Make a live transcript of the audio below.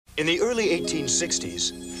In the early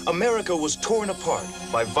 1860s, America was torn apart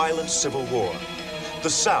by violent civil war. The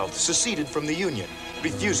South seceded from the Union,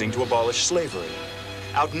 refusing to abolish slavery.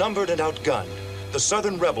 Outnumbered and outgunned, the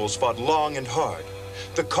Southern rebels fought long and hard.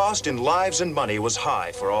 The cost in lives and money was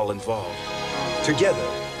high for all involved. Together,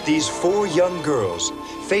 these four young girls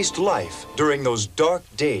faced life during those dark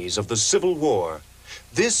days of the Civil War.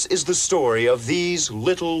 This is the story of these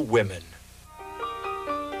little women.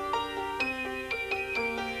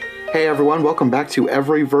 Hey everyone, welcome back to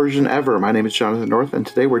Every Version Ever. My name is Jonathan North, and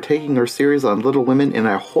today we're taking our series on Little Women in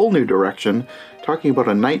a whole new direction, talking about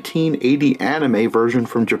a 1980 anime version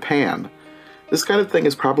from Japan. This kind of thing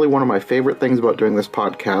is probably one of my favorite things about doing this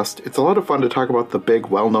podcast. It's a lot of fun to talk about the big,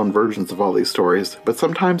 well-known versions of all these stories, but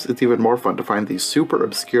sometimes it's even more fun to find these super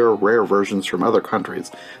obscure, rare versions from other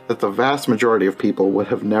countries that the vast majority of people would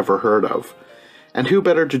have never heard of. And who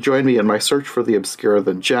better to join me in my search for the obscure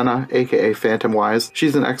than Jenna, aka Phantom Wise.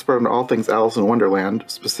 She's an expert on all things Alice in Wonderland,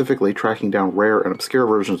 specifically tracking down rare and obscure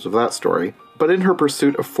versions of that story. But in her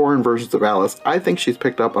pursuit of foreign versions of Alice, I think she's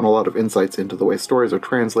picked up on a lot of insights into the way stories are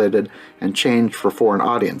translated and changed for foreign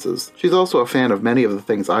audiences. She's also a fan of many of the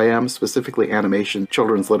things I am, specifically animation,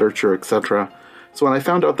 children's literature, etc. So when I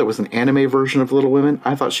found out there was an anime version of Little Women,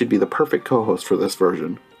 I thought she'd be the perfect co-host for this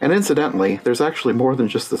version. And incidentally, there's actually more than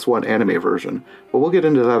just this one anime version, but we'll get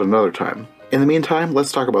into that another time. In the meantime,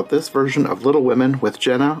 let's talk about this version of Little Women with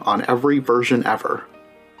Jenna on Every Version Ever.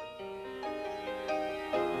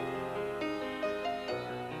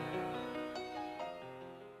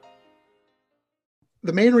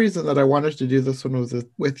 The main reason that I wanted to do this one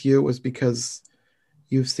with you was because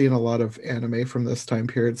you've seen a lot of anime from this time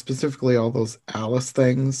period, specifically all those Alice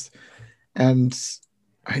things. And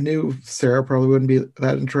I knew Sarah probably wouldn't be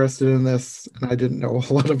that interested in this, and I didn't know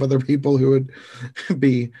a lot of other people who would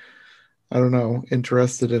be, I don't know,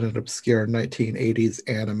 interested in an obscure 1980s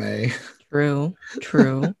anime.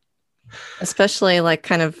 True. Especially like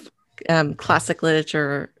kind of classic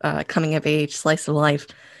literature, coming of age, slice of life.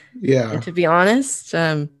 Yeah. And to be honest,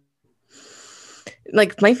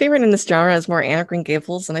 like my favorite in this genre is more Anne of Green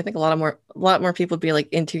Gables, and I think a lot more people would be like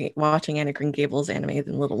into watching Anne of Green Gables anime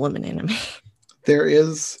than Little Women anime. There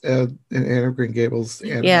is an Anne of Green Gables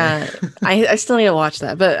anime. Yeah, I still need to watch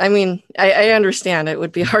that, but I mean, I understand it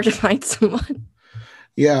would be hard to find someone.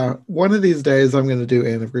 Yeah, one of these days I'm going to do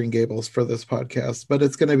Anne of Green Gables for this podcast, but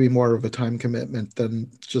it's going to be more of a time commitment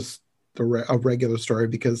than just a regular story,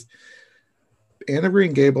 because Anne of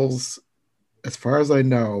Green Gables, as far as I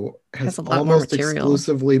know, has almost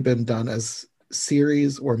exclusively been done as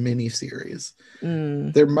series or mini-series.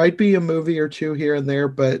 There might be a movie or two here and there,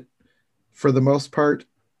 but for the most part,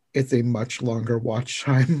 it's a much longer watch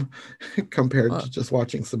time compared to just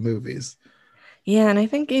watching some movies. Yeah, and I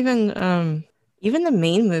think even the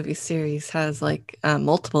main movie series has like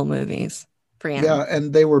multiple movies for Anne. Yeah,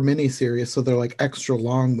 and they were mini-series, so they're like extra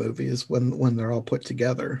long movies when they're all put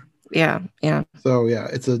together. Yeah. So yeah,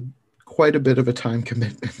 it's quite a bit of a time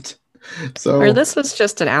commitment. So or this was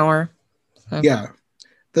just an hour. So. Yeah,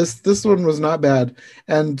 this one was not bad,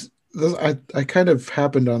 and this, I kind of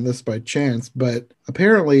happened on this by chance, but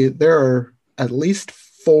apparently there are at least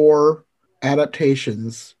 4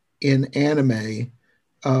 adaptations in anime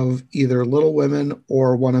of either Little Women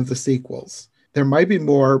or one of the sequels. There might be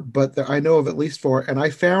more, but I know of at least 4, and I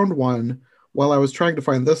found one while I was trying to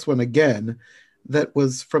find this one again that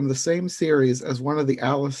was from the same series as one of the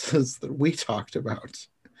Alices that we talked about.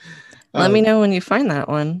 Let me know when you find that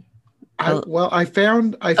one. I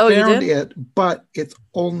found it, but it's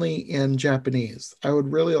only in Japanese. I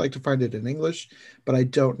would really like to find it in English, but I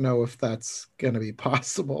don't know if that's going to be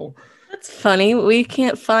possible. That's funny. We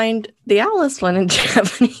can't find the Alice one in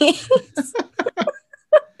Japanese.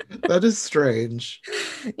 That is strange.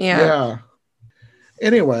 Yeah.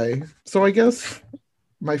 Anyway, so I guess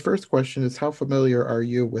my first question is, how familiar are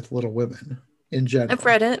you with Little Women in general? I've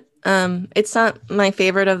read it. It's not my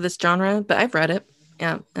favorite of this genre, but I've read it.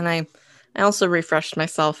 Yeah, and I also refreshed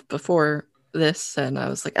myself before this, and I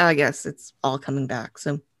was like, I guess it's all coming back.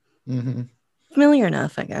 So familiar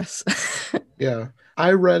enough, I guess. Yeah,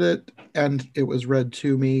 I read it, and it was read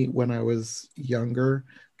to me when I was younger,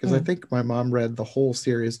 because I think my mom read the whole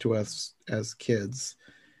series to us as kids,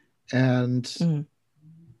 and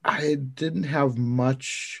I didn't have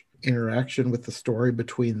much interaction with the story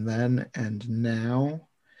between then and now.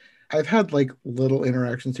 I've had like little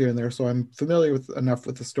interactions here and there, so I'm familiar enough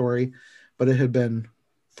with the story, but it had been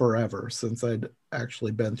forever since I'd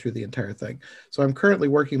actually been through the entire thing. So I'm currently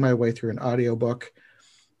working my way through an audiobook.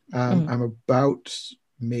 I'm about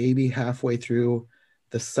maybe halfway through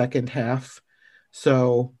the second half.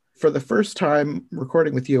 So for the first time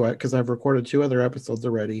recording with you, because I've recorded 2 other episodes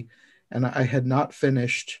already, and I had not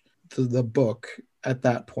finished the book at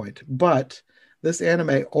that point. But this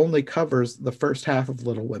anime only covers the first half of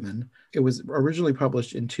Little Women. It was originally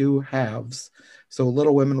published in 2 halves. So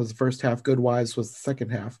Little Women was the first half, Good Wives was the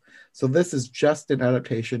second half. So this is just an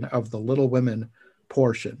adaptation of the Little Women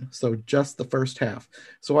portion. So just the first half.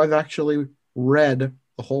 So I've actually read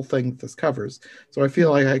the whole thing this covers. So I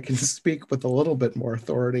feel like I can speak with a little bit more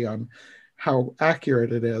authority on how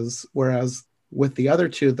accurate it is. Whereas with the other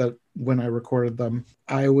 2 that when I recorded them,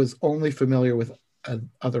 I was only familiar with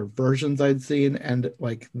other versions I'd seen and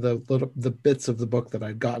like the bits of the book that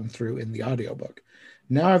I'd gotten through in the audiobook.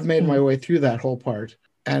 Now I've made my way through that whole part,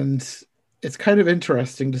 and it's kind of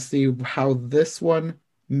interesting to see how this one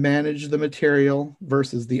managed the material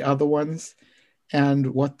versus the other ones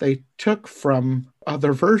and what they took from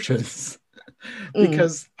other versions.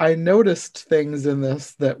 Because I noticed things in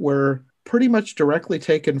this that were pretty much directly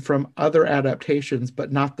taken from other adaptations,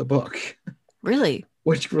 but not the book. Really?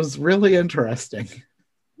 Which was really interesting.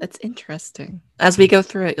 That's interesting. As we go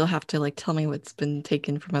through it, you'll have to like tell me what's been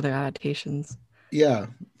taken from other adaptations. Yeah,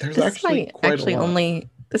 there's This actually is quite a lot.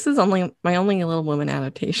 This is only my only Little Women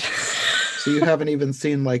adaptation. So you haven't even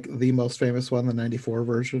seen like the most famous one, the 94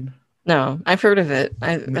 version? No, I've heard of it.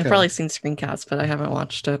 I've Okay. probably seen screencasts, but I haven't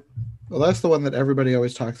watched it. Well, that's the one that everybody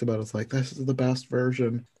always talks about. It's like, this is the best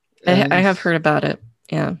version. I have heard about it.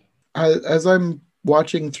 Yeah. As I'm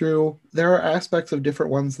watching through, there are aspects of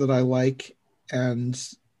different ones that I like and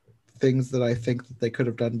things that I think that they could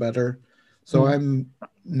have done better. So I'm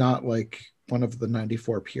not like one of the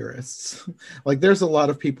 94 purists. Like there's a lot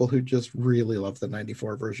of people who just really love the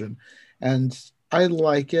 94 version, and I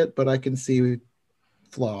like it, but I can see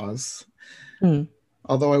flaws.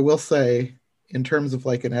 Although I will say, in terms of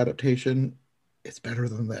like an adaptation, it's better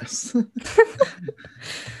than this.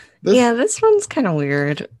 Yeah, this one's kind of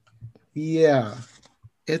weird. Yeah,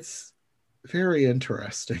 it's very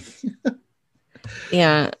interesting.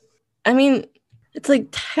 Yeah, I mean, it's like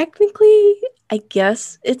technically, I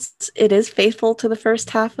guess it is faithful to the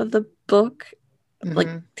first half of the book. Like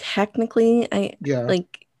technically,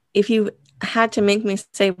 like if you had to make me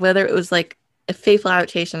say whether it was like a faithful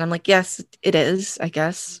adaptation, I'm like, yes, it is, I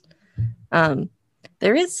guess.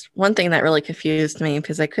 There is one thing that really confused me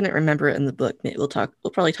because I couldn't remember it in the book. We'll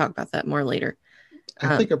probably talk about that more later.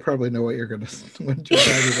 I think I probably know what you're going to talk about.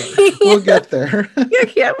 We'll get there.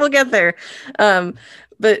 Yeah, we'll get there.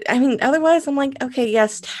 But I mean, otherwise, I'm like, okay,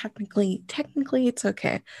 yes, technically, it's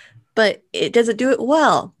okay, but does it do it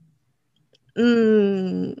well?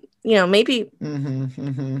 Maybe.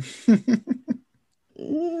 And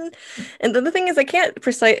then the thing is, I can't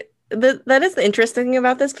precise. That is the interesting thing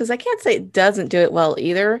about this, because I can't say it doesn't do it well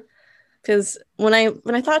either. Because when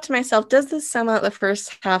I thought to myself, does this sum out the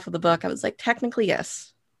first half of the book? I was like, technically,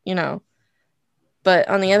 yes. But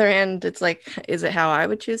on the other hand, it's like, is it how I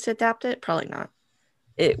would choose to adapt it? Probably not.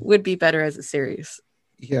 It would be better as a series.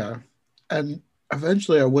 Yeah. And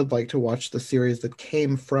eventually I would like to watch the series that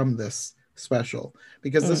came from this special,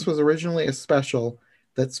 because this was originally a special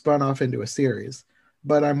that spun off into a series.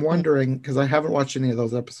 But I'm wondering, because I haven't watched any of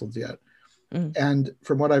those episodes yet, and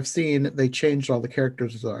from what I've seen, they changed all the character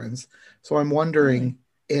designs. So I'm wondering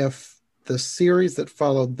if the series that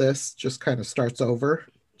followed this just kind of starts over,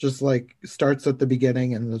 just like starts at the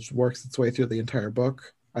beginning and just works its way through the entire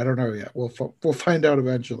book. I don't know yet. We'll find out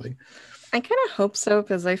eventually. I kind of hope so,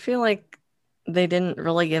 because I feel like they didn't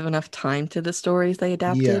really give enough time to the stories they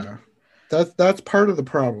adapted. Yeah, that's part of the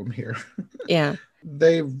problem here. Yeah.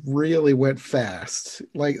 They really went fast.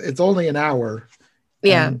 Like, it's only an hour.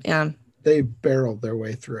 Yeah. They barreled their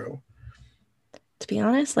way through. To be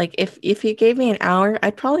honest, like if you gave me an hour,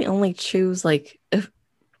 I'd probably only choose like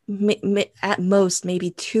at most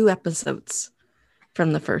maybe 2 episodes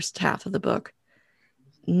from the first half of the book.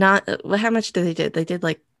 Not how much did they did? They did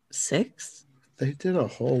like 6. They did a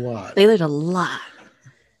whole lot. They did a lot,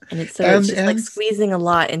 and it's just like squeezing a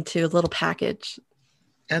lot into a little package.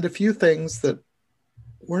 And a few things that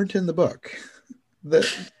weren't in the book.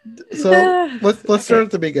 So let's start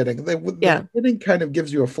at the beginning. The beginning kind of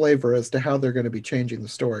gives you a flavor as to how they're going to be changing the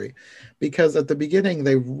story, because at the beginning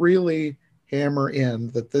they really hammer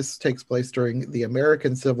in that this takes place during the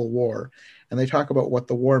American Civil War, and they talk about what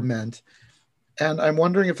the war meant. And I'm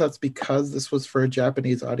wondering if that's because this was for a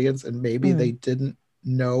Japanese audience and maybe they didn't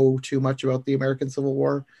know too much about the American Civil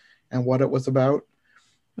War and what it was about.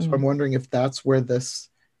 So I'm wondering if that's where this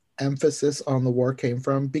emphasis on the war came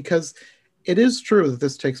from, because it is true that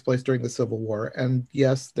this takes place during the Civil War, and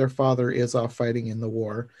yes, their father is off fighting in the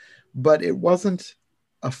war, but it wasn't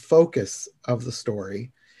a focus of the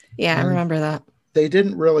story. Yeah, I remember that. they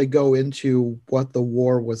didn't really go into what the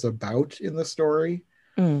war was about in the story.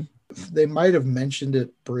 Mm. They might have mentioned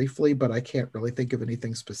it briefly, but I can't really think of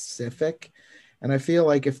anything specific. And I feel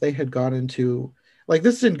like if they had gone into, like,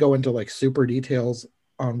 this didn't go into like super details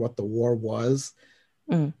on what the war was,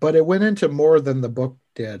 but it went into more than the book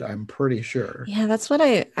did, I'm pretty sure. Yeah, that's what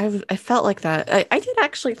I felt like that. I did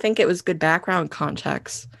actually think it was good background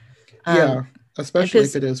context. Yeah, especially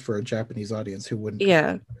if it is for a Japanese audience who wouldn't.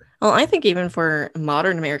 Yeah. Well, I think even for a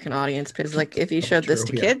modern American audience, because like if you showed this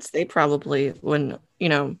to kids, they probably wouldn't,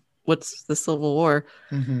 what's the Civil War.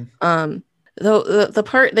 Mm-hmm. Though the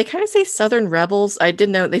part they kind of say Southern rebels. I did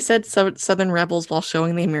know they said Southern rebels while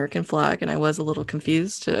showing the American flag, and I was a little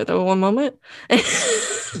confused at one moment.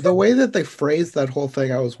 The way that they phrased that whole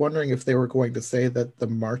thing, I was wondering if they were going to say that the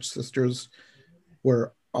March sisters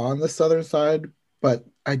were on the Southern side, but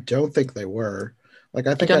I don't think they were. Like,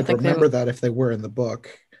 I think I'd remember that if they were in the book.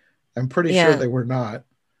 I'm pretty sure they were not.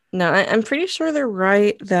 No, I'm pretty sure they're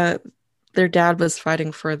right that their dad was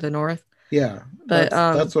fighting for the North. Yeah, but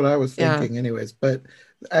that's what I was thinking, anyways.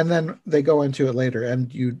 And then they go into it later, and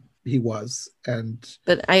he was.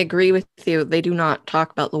 But I agree with you. They do not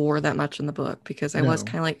talk about the war that much in the book, because I was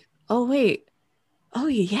kind of like, oh wait, oh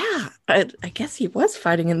yeah, I guess he was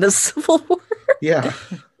fighting in the Civil War. Yeah,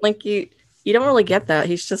 like you don't really get that.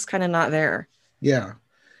 He's just kind of not there. Yeah,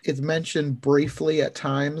 it's mentioned briefly at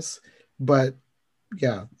times, but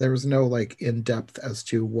yeah, there was no like in depth as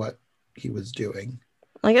to what he was doing.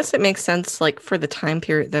 I guess it makes sense, like, for the time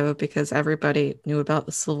period, though, because everybody knew about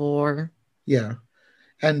the Civil War. Yeah.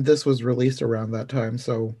 And this was released around that time,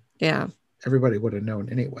 so yeah, everybody would have known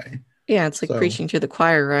anyway. Yeah, it's like preaching to the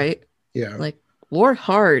choir, right? Yeah. Like, war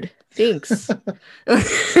hard. Thanks.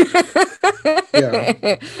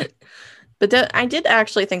 Yeah. But I did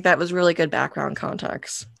actually think that was really good background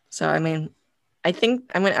context. So, I mean, I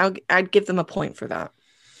think I'd give them a point for that.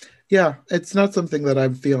 Yeah, it's not something that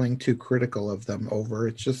I'm feeling too critical of them over.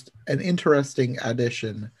 It's just an interesting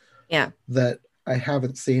addition. Yeah. That I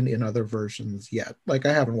haven't seen in other versions yet. Like,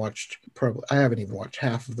 I haven't even watched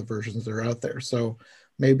half of the versions that are out there. So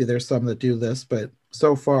maybe there's some that do this, but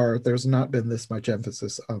so far there's not been this much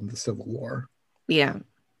emphasis on the Civil War. Yeah.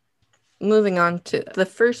 Moving on to the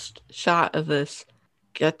first shot of this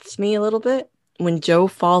gets me a little bit when Joe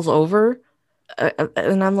falls over,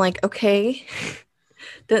 and I'm like, okay.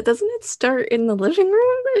 Doesn't it start in the living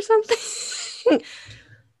room or something?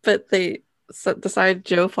 But they decide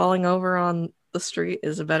Joe falling over on the street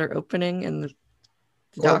is a better opening, and the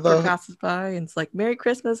doctor passes by and it's like, Merry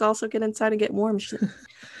Christmas, also get inside and get warm.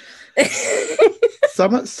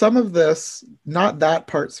 Some of this, not that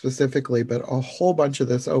part specifically, but a whole bunch of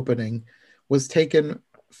this opening was taken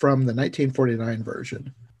from the 1949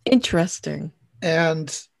 version. Interesting.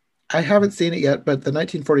 And I haven't seen it yet, but the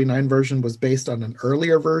 1949 version was based on an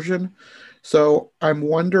earlier version. So I'm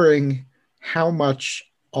wondering how much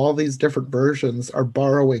all these different versions are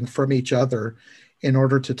borrowing from each other in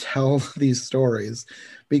order to tell these stories.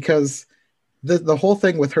 Because the whole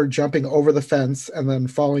thing with her jumping over the fence and then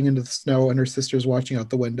falling into the snow and her sister's watching out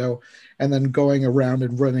the window and then going around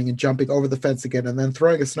and running and jumping over the fence again and then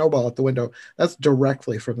throwing a snowball at the window, that's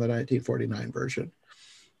directly from the 1949 version.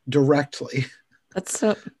 Directly. That's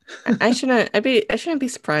so. I shouldn't be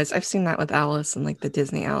surprised. I've seen that with Alice and like the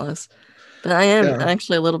Disney Alice, but I am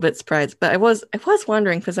actually a little bit surprised. But I was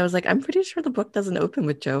wondering, because I was like, I'm pretty sure the book doesn't open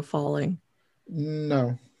with Joe falling.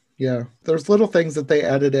 No, yeah, there's little things that they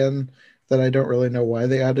added in that I don't really know why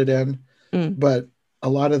they added in, but a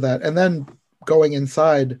lot of that, and then going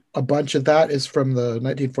inside, a bunch of that is from the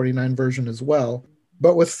 1949 version as well,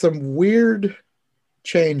 but with some weird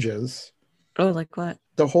changes. Oh, like what?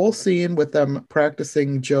 The whole scene with them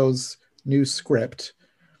practicing Joe's new script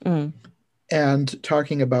and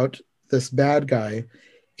talking about this bad guy.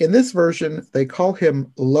 In this version, they call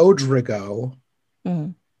him Lodrigo.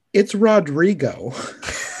 It's Rodrigo.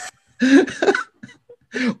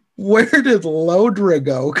 Where did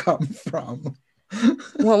Lodrigo come from?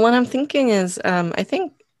 Well, what I'm thinking is, I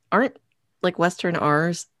think aren't like Western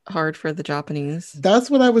R's hard for the Japanese? That's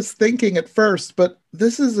what I was thinking at first, but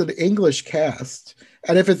this is an English cast.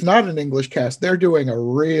 And if it's not an English cast, they're doing a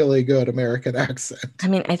really good American accent. I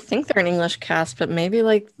mean, I think they're an English cast, but maybe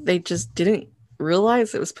like they just didn't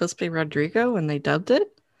realize it was supposed to be Rodrigo when they dubbed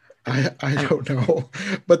it. I don't know.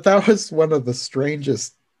 But that was one of the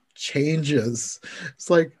strangest changes. It's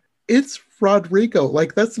like, it's Rodrigo.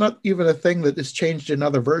 Like, that's not even a thing that is changed in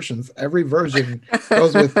other versions. Every version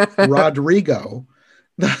goes with Rodrigo.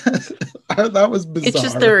 That was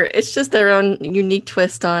bizarre. It's just their own unique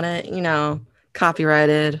twist on it,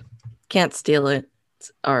 copyrighted. Can't steal it.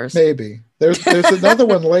 It's ours. Maybe. There's another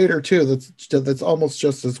one later too that's almost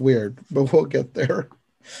just as weird, but we'll get there.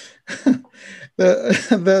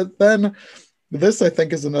 Then this I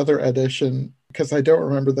think is another addition, because I don't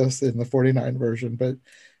remember this in the 49 version, but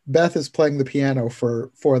Beth is playing the piano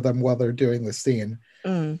for them while they're doing the scene.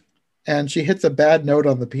 And she hits a bad note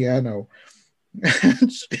on the piano.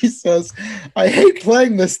 And she says, "I hate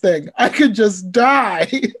playing this thing. I could just die."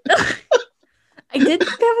 I did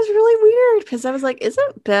think that was really weird, because I was like,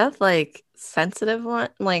 isn't Beth like sensitive one?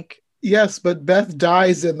 Like, yes, but Beth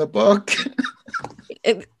dies in the book.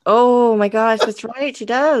 Oh my gosh, that's right. She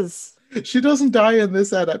does. She doesn't die in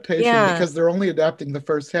this adaptation because they're only adapting the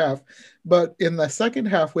first half. But in the second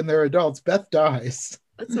half, when they're adults, Beth dies.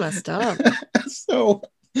 That's messed up. So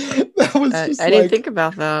that was just I didn't think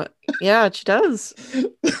about that. Yeah, she does.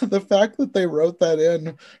 The fact that they wrote that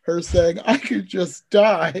in, her saying, "I could just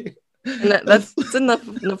die." And that's in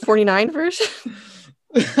the 49 version.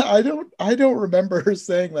 I don't remember her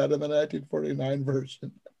saying that in the 1949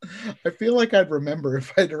 version. I feel like I'd remember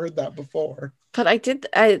if I'd heard that before. But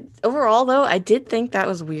overall though, I did think that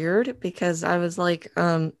was weird, because I was like,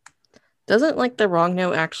 doesn't like the wrong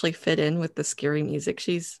note actually fit in with the scary music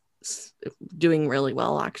she's doing really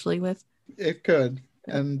well actually with? It could.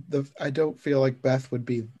 And I don't feel like Beth would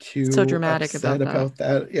be too so dramatic about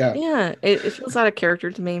that. Yeah, it feels out of character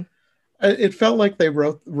to me. It felt like they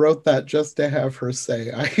wrote that just to have her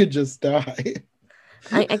say, "I could just die."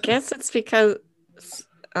 I guess it's because,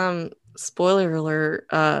 spoiler alert,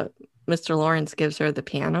 Mr. Lawrence gives her the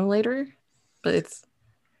piano later, but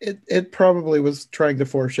it probably was trying to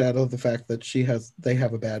foreshadow the fact that they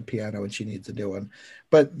have a bad piano and she needs a new one.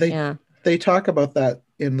 But they talk about that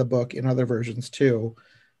in the book in other versions too,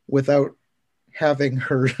 without having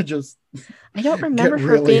her just. I don't remember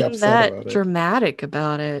her being that dramatic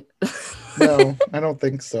about it. No, I don't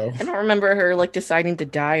think so. I don't remember her like deciding to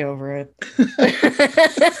die over it.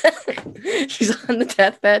 She's on the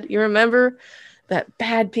deathbed. You remember that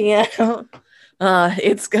bad piano?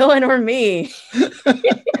 It's going or me.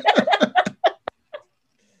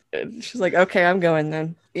 She's like, okay, I'm going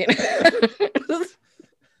then.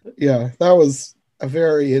 Yeah, that was a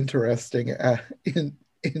very interesting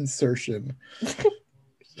insertion.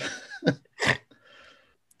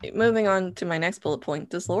 Moving on to my next bullet point.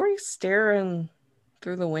 Does Laurie stare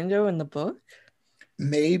through the window in the book?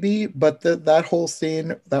 Maybe, but that whole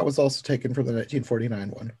scene, that was also taken from the 1949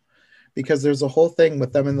 one. Because there's a whole thing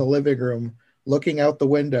with them in the living room looking out the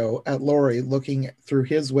window at Laurie, looking through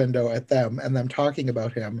his window at them, and them talking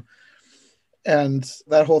about him. And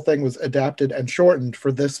that whole thing was adapted and shortened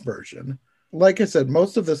for this version. Like I said,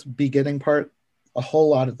 most of this beginning part, a whole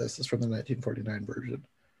lot of this is from the 1949 version.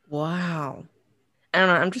 Wow. I don't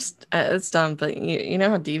know. I'm just, it's dumb, but you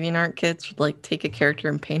know how DeviantArt kids would like take a character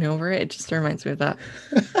and paint over it? It just reminds me of that.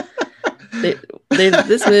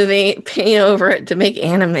 This movie, paint over it to make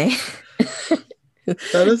anime.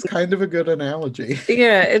 That is kind of a good analogy.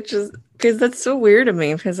 Yeah, it just, because that's so weird to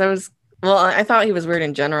me, because I thought he was weird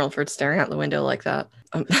in general for staring out the window like that.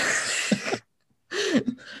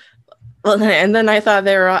 Well, and then I thought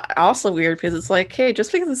they were also weird because it's like, hey,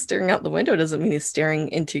 just because he's staring out the window doesn't mean he's staring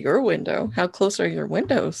into your window. How close are your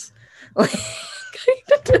windows? Like,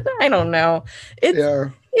 I don't know. It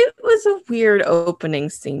was a weird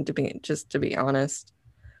opening scene to be honest.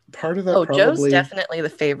 Part of that. Joe's definitely the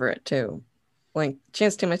favorite too. Like, she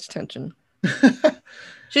has too much attention.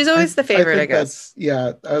 She's always the favorite, I guess.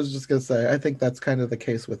 I was just gonna say, I think that's kind of the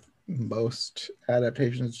case with most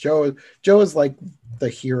adaptations. Joe is like the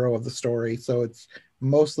hero of the story, so it's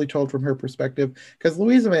mostly told from her perspective, because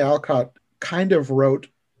Louisa May Alcott kind of wrote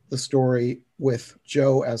the story with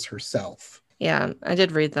Joe as herself. Yeah, I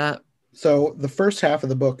did read that. So the first half of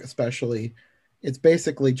the book especially, it's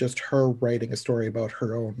basically just her writing a story about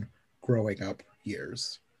her own growing up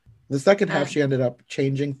years. The second half, she ended up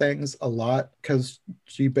changing things a lot because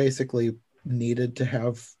she basically needed to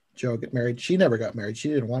have Joe get married. She never got married. She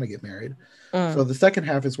didn't want to get married. So the second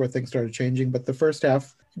half is where things started changing. But the first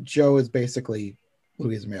half, Joe is basically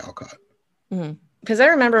Louisa May Alcott. Because I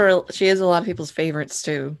remember she is a lot of people's favorites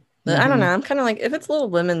too. But I don't know. I'm kind of like, if it's Little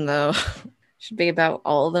Women though, should be about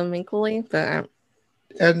all of them equally.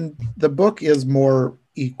 And the book is more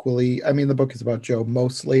equally. I mean, the book is about Joe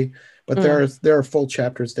mostly, but there are full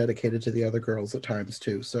chapters dedicated to the other girls at times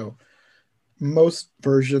too. So most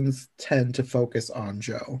versions tend to focus on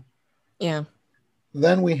Joe. Yeah.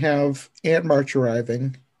 Then we have Aunt March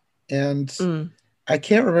arriving, and I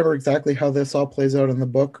can't remember exactly how this all plays out in the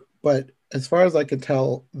book, but as far as I can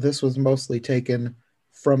tell, this was mostly taken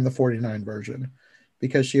from the 49 version,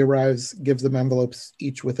 because she arrives, gives them envelopes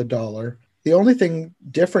each with $1. The only thing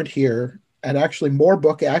different here and actually more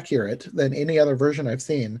book accurate than any other version I've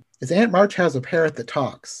seen, is Aunt March has a parrot that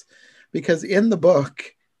talks. Because in the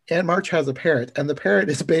book, Aunt March has a parrot, and the parrot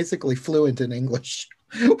is basically fluent in English,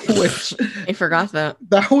 which I forgot that.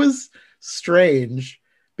 That was strange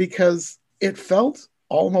because it felt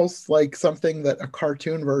almost like something that a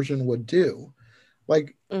cartoon version would do.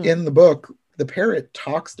 Like in the book, the parrot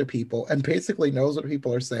talks to people and basically knows what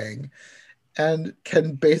people are saying and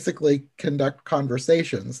can basically conduct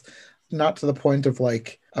conversations, not to the point of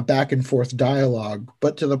like a back and forth dialogue,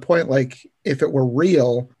 but to the point like if it were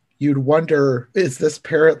real, you'd wonder, is this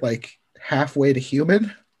parrot like halfway to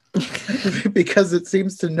human? Because it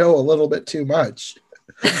seems to know a little bit too much.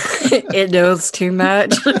 It knows too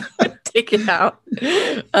much. Take it out.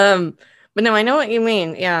 But no, I know what you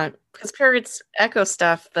mean. Yeah, because parrots echo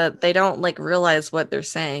stuff that they don't like realize what they're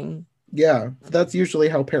saying. Yeah, that's usually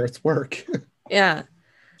how parrots work. Yeah.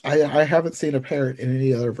 I haven't seen a parrot in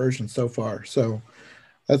any other version so far, so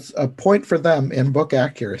that's a point for them in book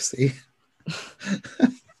accuracy.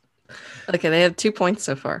 Okay, they have 2 points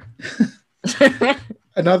so far.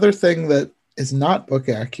 Another thing that is not book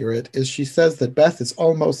accurate is she says that Beth is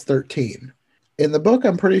almost 13. In the book,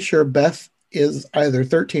 I'm pretty sure Beth is either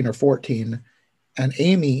 13 or 14, and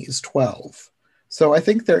Amy is 12. So I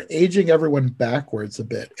think they're aging everyone backwards a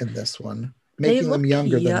bit in this one, making them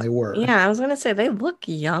younger than they were. Yeah, I was going to say they look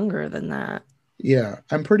younger than that. Yeah,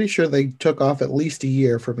 I'm pretty sure they took off at least a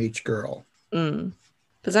year from each girl.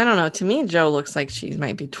 Because I don't know, to me, Jo looks like she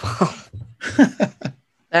might be 12.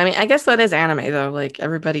 I mean, I guess that is anime, though. Like,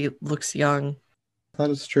 everybody looks young. That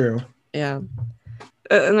is true. Yeah.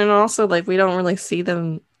 And then also, like, we don't really see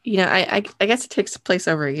them. You know, I guess it takes place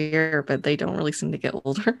over a year, but they don't really seem to get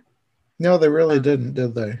older. No, they really didn't,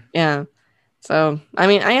 did they? Yeah. So, I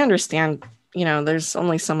mean, I understand, you know, there's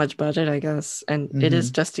only so much budget, I guess, and it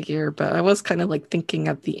is just a year, but I was kind of like thinking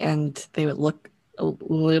at the end they would look a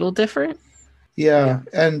little different. Yeah.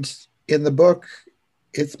 And in the book,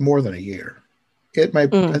 it's more than a year. It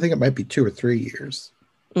might, I think it might be 2 or 3 years.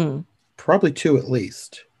 Probably 2 at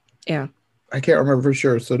least. Yeah. I can't remember for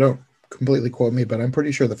sure, so don't completely quote me, but I'm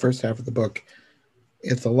pretty sure the first half of the book,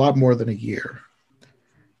 it's a lot more than a year.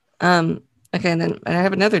 Okay, and then I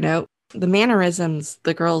have another note. The mannerisms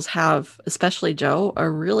the girls have, especially Jo,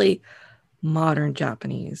 are really modern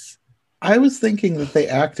Japanese. I was thinking that they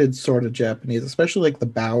acted sort of Japanese, especially like the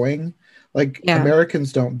bowing. Like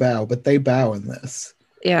Americans don't bow, but they bow in this.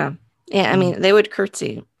 Yeah. Yeah, I mean, they would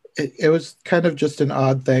curtsy. It was kind of just an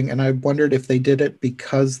odd thing, and I wondered if they did it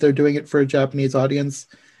because they're doing it for a Japanese audience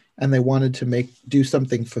and they wanted to do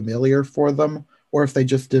something familiar for them, or if they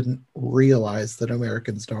just didn't realize that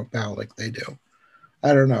Americans don't bow like they do.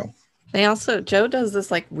 I don't know. They also, Jo does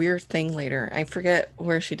this like weird thing later. I forget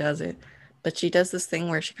where she does it, but she does this thing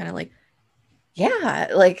where she kind of like, yeah,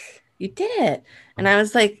 like you did it. And I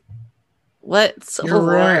was like, what Civil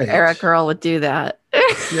War era girl would do that?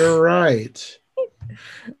 You're right.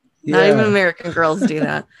 Not even American girls do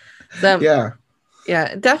that. So,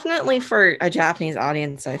 yeah, definitely for a Japanese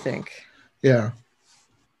audience, I think. Yeah.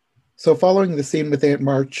 So following the scene with Aunt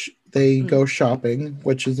March, they go shopping,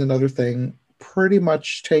 which is another thing pretty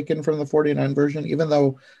much taken from the 49 version, even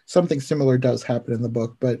though something similar does happen in the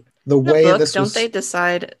book. But the way this don't they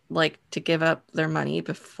decide like to give up their money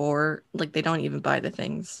before, like they don't even buy the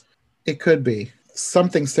things? It could be.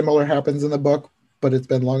 Something similar happens in the book, but it's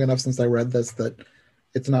been long enough since I read this that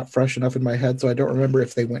it's not fresh enough in my head, so I don't remember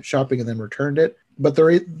if they went shopping and then returned it. But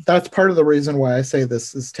that's part of the reason why I say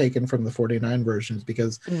this is taken from the 49 versions,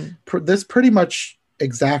 because this pretty much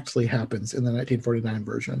exactly happens in the 1949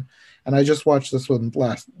 version. And I just watched this one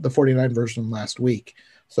the 49 version last week.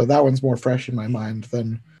 So that one's more fresh in my mind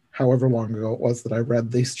than however long ago it was that I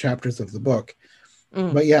read these chapters of the book.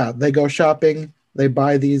 But yeah, they go shopping. They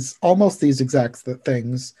buy almost these exact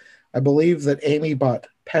things. I believe that Amy bought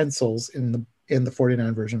pencils in the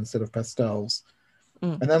 49 version instead of pastels.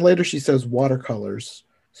 And then later she says watercolors.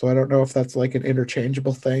 So I don't know if that's like an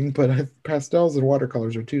interchangeable thing, but pastels and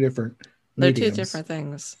watercolors are two different mediums. They're two different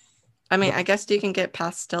things. I mean, I guess you can get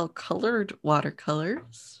pastel colored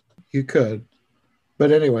watercolors. You could.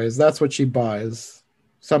 But anyways, that's what she buys.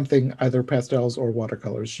 Something, either pastels or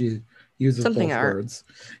watercolors. She uses both words.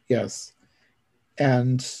 Yes.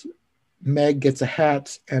 And Meg gets a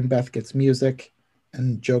hat and Beth gets music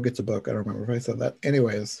and Jo gets a book. I don't remember if I said that.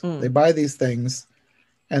 Anyways, they buy these things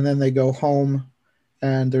and then they go home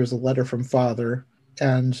and there's a letter from Father,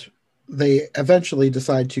 and they eventually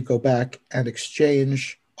decide to go back and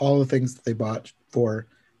exchange all the things that they bought for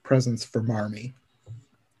presents for Marmee.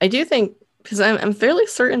 I do think, because I'm fairly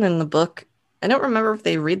certain in the book, I don't remember if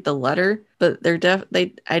they read the letter, but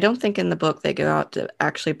I don't think in the book they go out to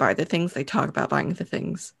actually buy the things. They talk about buying the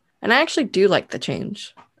things. And I actually do like the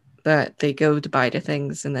change that they go to buy the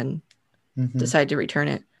things and then decide to return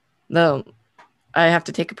it. Though I have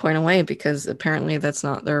to take a point away because apparently that's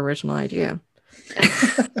not their original idea.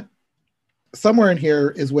 Somewhere in here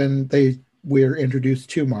is when we're introduced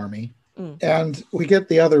to Marmee. And we get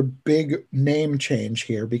the other big name change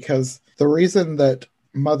here, because the reason that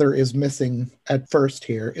Mother is missing at first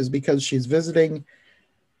here is because she's visiting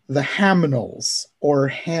the Hamnels or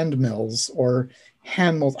Handmills or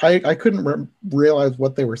Handmills. I couldn't realize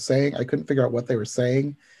what they were saying. I couldn't figure out what they were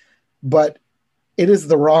saying, but it is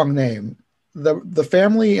the wrong name. The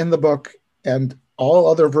family in the book and all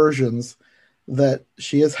other versions that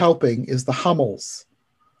she is helping is the Hummels.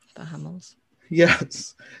 The Hummels.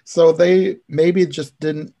 Yes. So they maybe just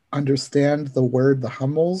didn't understand the word the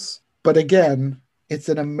Hummels. But again, it's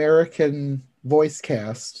an American voice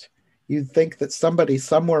cast. You'd think that somebody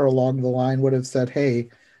somewhere along the line would have said, hey,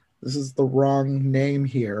 this is the wrong name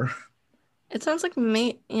here. It sounds like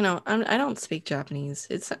I don't speak Japanese.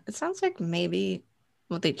 It sounds like maybe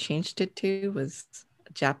what they changed it to was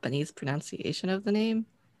a Japanese pronunciation of the name.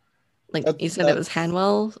 Like you said, it was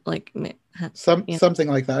Hanwell, like something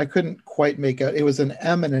like that. I couldn't quite make out. It was an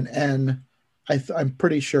M and an N. I'm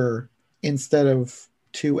pretty sure, instead of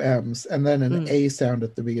two M's, and then an A sound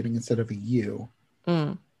at the beginning instead of a U.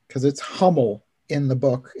 Because it's Hummel in the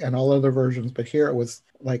book and all other versions, but here it was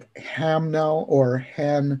like Hamnell or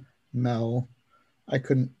Hanmel. I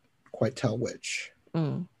couldn't quite tell which.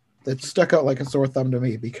 It stuck out like a sore thumb to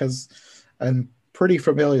me because I'm pretty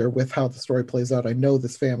familiar with how the story plays out. I know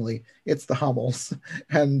this family. It's the Hummels,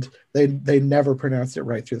 and they never pronounced it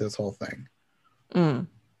right through this whole thing. Oh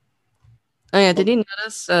yeah, did you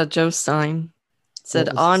notice Joe's sign said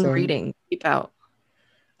on reading, keep out?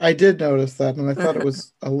 I did notice that, and I thought it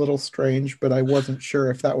was a little strange, but I wasn't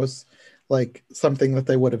sure if that was like something that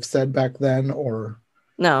they would have said back then, or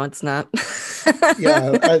no, it's not.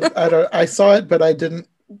 Yeah, I saw it, but I didn't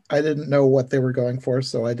know what they were going for,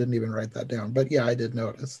 so I didn't even write that down. But yeah, I did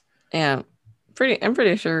notice. Yeah, I'm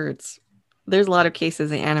pretty sure there's a lot of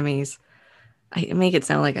cases in animes. I make it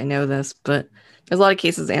sound like I know this, but there's a lot of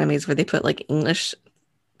cases in animes where they put like English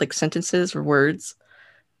like sentences or words,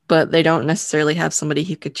 but they don't necessarily have somebody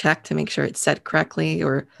who could check to make sure it's said correctly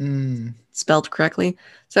or spelled correctly.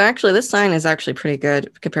 So actually, this sign is actually pretty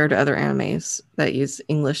good compared to other animes that use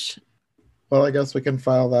English. Well, I guess we can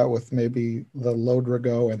file that with maybe the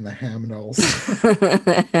Lodrigo and the Hamnels.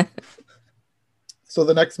 So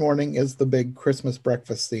the next morning is the big Christmas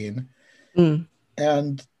breakfast scene.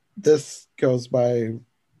 And this goes by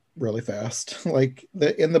really fast. Like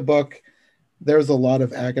in the book, there's a lot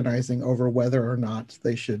of agonizing over whether or not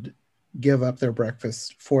they should give up their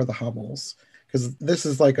breakfast for the Hummels. Because this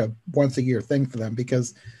is like a once a year thing for them,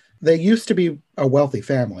 because they used to be a wealthy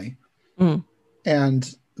family.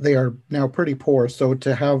 And they are now pretty poor. So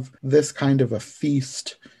to have this kind of a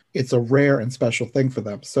feast, it's a rare and special thing for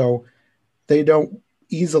them. So they don't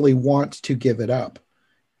easily want to give it up.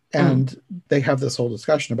 And they have this whole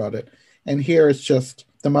discussion about it. And here it's just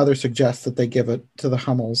the mother suggests that they give it to the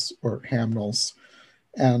Hummels or Hamnels.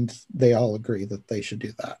 And they all agree that they should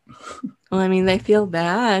do that. Well, I mean, they feel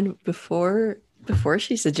bad before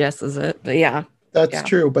she suggests it. But yeah. That's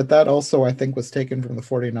true, but that also, I think, was taken from the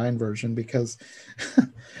 49 version, because...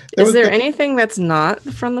 Is there anything that's not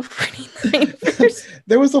from the 49 version?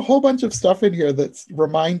 There was a whole bunch of stuff in here that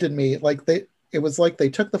reminded me, like, it was like they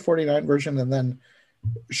took the 49 version and then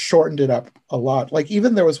shortened it up a lot. Like,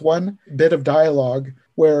 even there was one bit of dialogue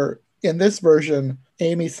where, in this version,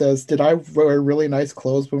 Amy says, did I wear really nice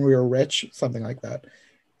clothes when we were rich? Something like that.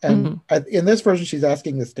 And in this version, she's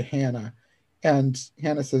asking this to Hannah, and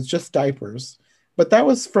Hannah says, just diapers. But that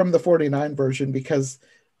was from the 49 version, because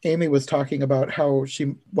Amy was talking about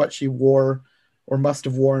what she wore or must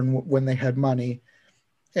have worn when they had money.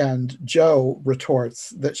 And Joe retorts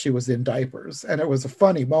that she was in diapers. And it was a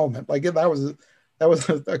funny moment. Like that was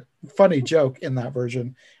a funny joke in that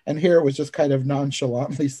version. And here it was just kind of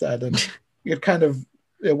nonchalantly said. And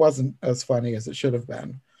it wasn't as funny as it should have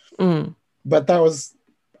been. But that was,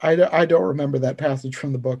 I don't remember that passage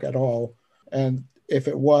from the book at all. And if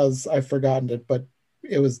it was, I've forgotten it, but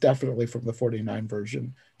it was definitely from the 49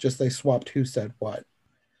 version. Just they swapped who said what.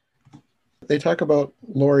 They talk about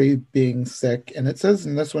Laurie being sick, and it says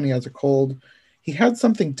in this one he has a cold. He had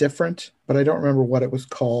something different, but I don't remember what it was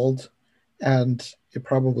called, and it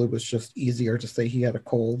probably was just easier to say he had a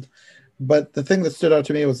cold. But the thing that stood out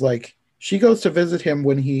to me was, like, she goes to visit him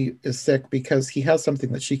when he is sick because he has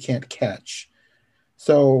something that she can't catch.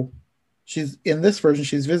 So she's in this version,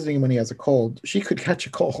 she's visiting him when he has a cold. She could catch a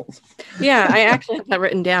cold. Yeah, I actually have that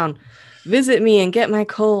written down. Visit me and get my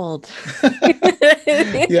cold.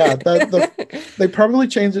 Yeah, they probably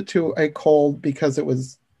changed it to a cold because it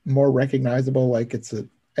was more recognizable, like it's a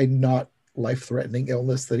not life-threatening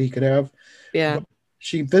illness that he could have. Yeah. But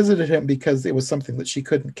she visited him because it was something that she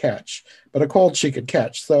couldn't catch, but a cold she could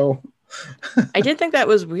catch. So I did think that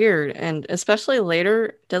was weird, and especially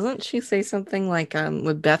later, doesn't she say something like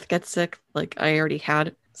when Beth gets sick, like I already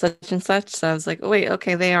had such and such? So I was like, oh wait,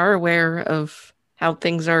 okay, they are aware of how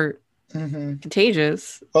things are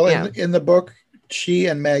contagious. Well, yeah. in the book, she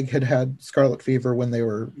and Meg had scarlet fever when they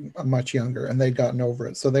were much younger, and they'd gotten over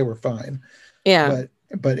it, so they were fine. Yeah.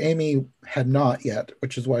 But Amy had not yet,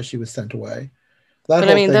 which is why she was sent away. But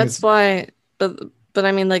I mean, that's why. But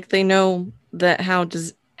I mean, like they know that how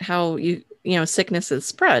sickness is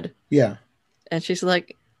spread. Yeah. And she's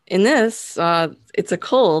like, in this, it's a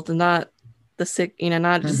cold, not the sick,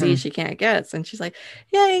 not a disease she can't get. And she's like,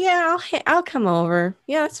 yeah, I'll come over.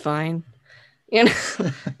 Yeah, it's fine. I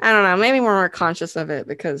don't know. Maybe we're more conscious of it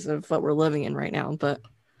because of what we're living in right now. But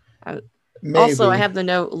also, I have the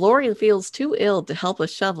note: Lori feels too ill to help with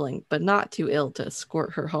shoveling, but not too ill to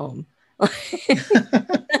escort her home.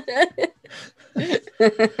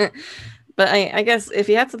 But I guess if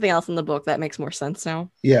you had something else in the book, that makes more sense now.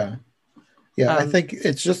 Yeah. I think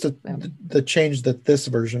it's just the change that this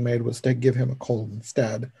version made was to give him a cold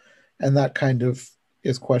instead, and that kind of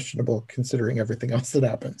is questionable considering everything else that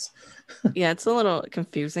happens. Yeah, it's a little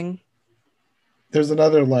confusing. There's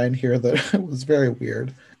another line here that was very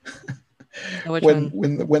weird.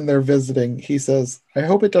 When they're visiting, he says, "I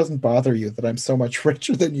hope it doesn't bother you that I'm so much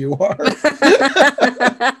richer than you are."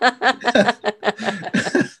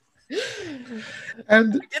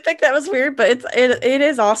 And I did think that was weird, but it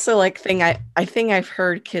is also like I think I've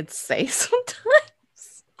heard kids say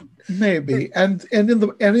sometimes. Maybe. And in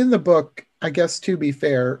the book, I guess to be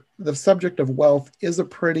fair, the subject of wealth is a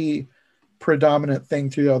pretty predominant thing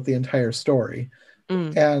throughout the entire story.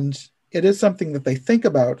 And it is something that they think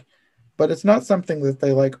about, but it's not something that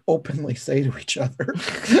they like openly say to each other.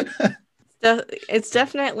 It's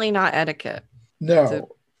definitely not etiquette.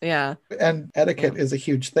 No. Yeah. And etiquette is a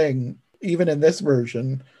huge thing, even in this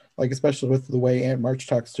version, like especially with the way Aunt March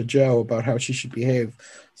talks to Jo about how she should behave.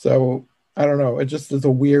 So I don't know. It just is a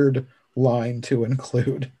weird line to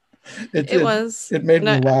include. It made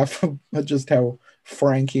me laugh at just how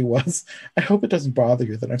frank he was. I hope it doesn't bother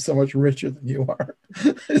you that I'm so much richer than you are.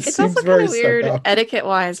 It's also kind of weird etiquette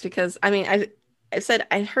wise because I mean I said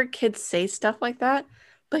I heard kids say stuff like that,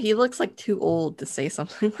 but he looks like too old to say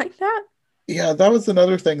something like that. Yeah, that was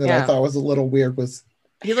another thing that I thought was a little weird was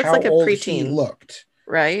he looks like a preteen. He looked.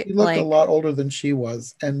 Right? He looked a lot older than she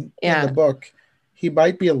was. And in the book, he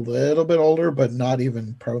might be a little bit older, but not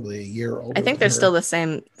even probably a year older. I think they're still the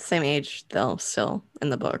same age though, still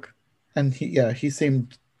in the book. And he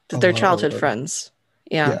seemed they're childhood friends.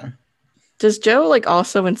 Yeah. Does Jo like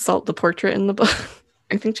also insult the portrait in the book?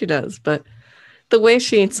 I think she does, but the way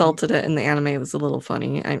she insulted it in the anime was a little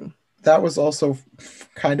funny. That was also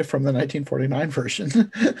kind of from the 1949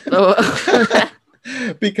 version.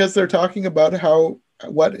 Because they're talking about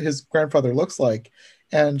what his grandfather looks like,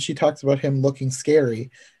 and she talks about him looking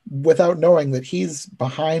scary without knowing that he's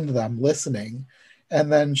behind them listening.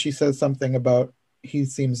 And then she says something about he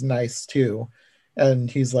seems nice too,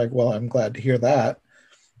 and he's like, well, I'm glad to hear that.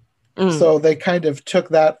 So they kind of took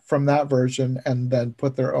that from that version and then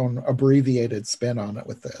put their own abbreviated spin on it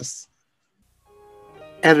with this.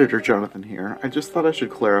 Editor Jonathan here. I just thought I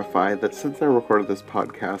should clarify that since I recorded this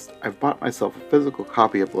podcast, I've bought myself a physical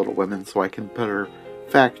copy of Little Women so I can better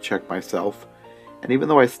fact-check myself. And even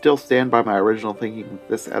though I still stand by my original thinking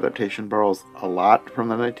this adaptation borrows a lot from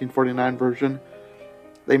the 1949 version,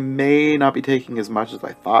 they may not be taking as much as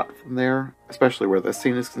I thought from there, especially where this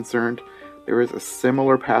scene is concerned. There is a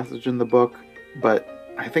similar passage in the book, but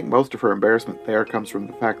I think most of her embarrassment there comes from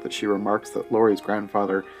the fact that she remarks that Lori's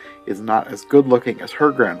grandfather is not as good looking as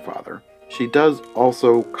her grandfather. She does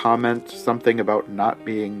also comment something about not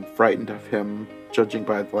being frightened of him, judging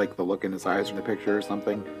by like the look in his eyes in the picture or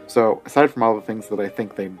something. So aside from all the things that I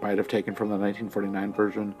think they might have taken from the 1949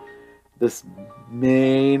 version, this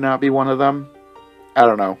may not be one of them. I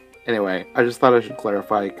don't know. Anyway, I just thought I should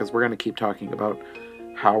clarify because we're going to keep talking about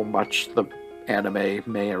how much the anime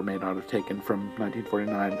may or may not have taken from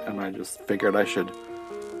 1949, and I just figured I should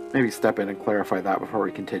maybe step in and clarify that before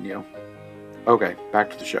we continue. Okay,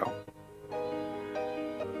 back to the show.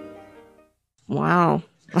 Wow.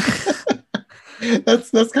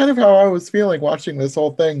 That's kind of how I was feeling watching this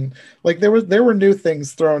whole thing. Like there were new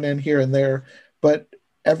things thrown in here and there, but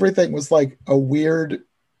everything was like a weird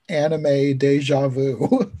anime deja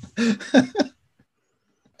vu.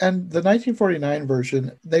 And the 1949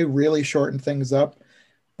 version, they really shortened things up,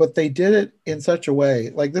 but they did it in such a way.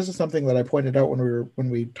 Like, this is something that I pointed out when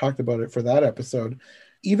we talked about it for that episode.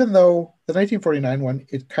 Even though the 1949 one,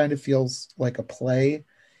 it kind of feels like a play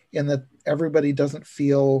in that everybody doesn't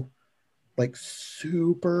feel like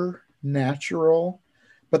super natural,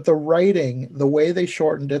 but the writing, the way they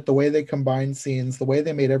shortened it, the way they combined scenes, the way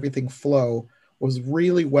they made everything flow was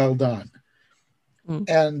really well done.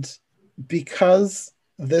 And because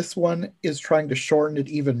this one is trying to shorten it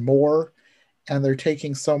even more, and they're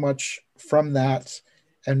taking so much from that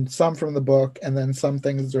and some from the book, and then some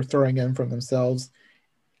things they're throwing in from themselves,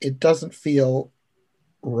 it doesn't feel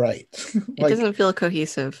right. It doesn't feel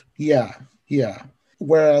cohesive. Yeah.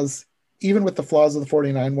 Whereas even with the flaws of the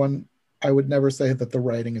 49 one, I would never say that the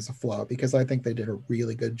writing is a flaw, because I think they did a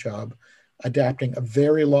really good job adapting a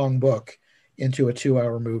very long book into a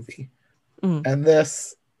 2-hour movie. And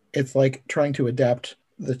this, it's like trying to adapt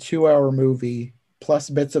the 2-hour movie plus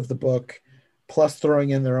bits of the book plus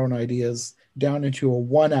throwing in their own ideas down into a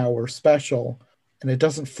 1-hour special, and it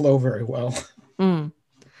doesn't flow very well.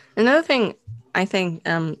 Another thing I think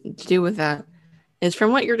to do with that is,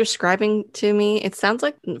 from what you're describing to me, it sounds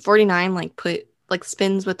like 49 like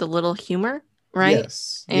spins with a little humor, right?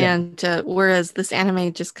 Yes. And whereas this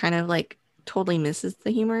anime just kind of like totally misses the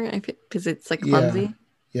humor because it's like clumsy.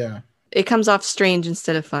 Yeah. It comes off strange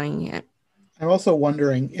instead of funny. Yeah. I'm also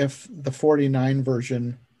wondering if the 49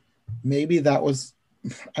 version, maybe that was,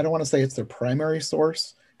 I don't want to say it's their primary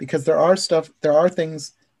source, because there are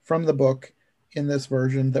things from the book in this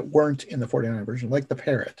version that weren't in the 49 version, like the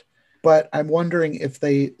parrot. But I'm wondering if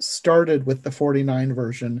they started with the 49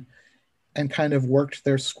 version and kind of worked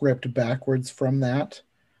their script backwards from that.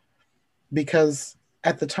 Because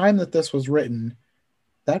at the time that this was written,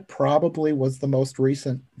 that probably was the most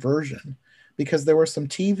recent version, because there were some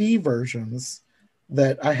TV versions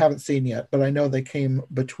that I haven't seen yet, but I know they came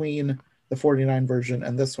between the 49 version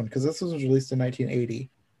and this one, because this was released in 1980.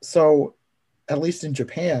 So at least in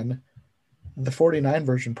Japan, the 49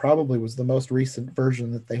 version probably was the most recent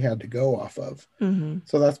version that they had to go off of.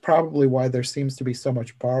 So that's probably why there seems to be so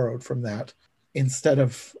much borrowed from that instead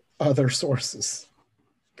of other sources.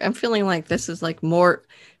 I'm feeling like this is like more,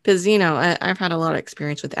 because I've had a lot of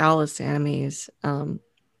experience with Alice animes, and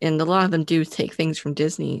a lot of them do take things from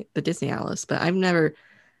Disney, the Disney Alice, but I've never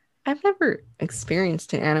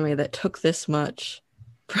experienced an anime that took this much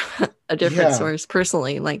from a different source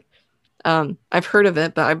personally. Like, I've heard of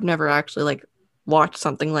it, but I've never actually like watched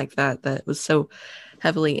something like that was so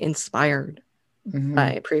heavily inspired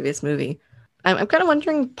by a previous movie. I'm kind of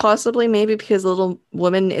wondering, possibly maybe because Little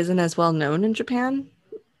Women isn't as well known in Japan,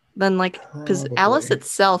 then like, because Alice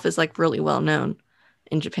itself is like really well known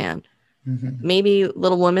in Japan. Maybe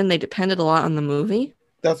Little Women, they depended a lot on the movie.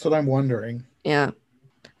 That's what I'm wondering. Yeah.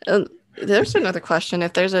 There's another question.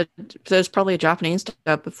 If there's probably a Japanese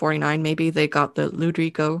dub of 49, maybe they got the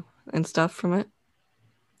Ludrico and stuff from it.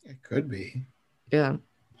 It could be. Yeah.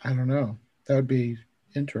 I don't know. That would be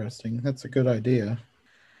interesting. That's a good idea.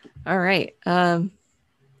 All right. Okay,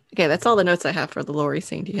 that's all the notes I have for the Laurie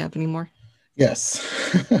scene. Do you have any more? Yes.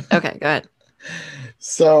 Okay, go ahead.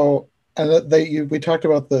 So, and we talked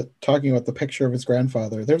about talking about the picture of his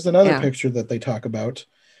grandfather. There's another picture that they talk about,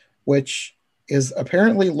 which is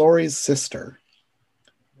apparently Laurie's sister.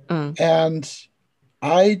 And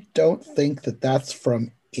I don't think that that's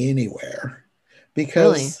from anywhere,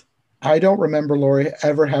 because I don't remember Laurie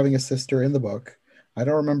ever having a sister in the book. I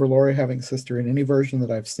don't remember Laurie having a sister in any version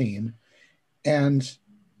that I've seen. And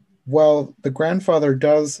while the grandfather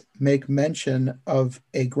does make mention of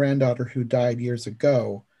a granddaughter who died years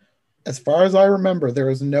ago, as far as I remember, there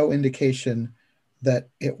is no indication that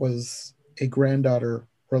it was a granddaughter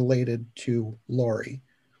related to Laurie.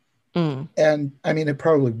 And I mean, it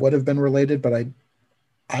probably would have been related, but I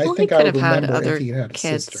think I would remember if he had a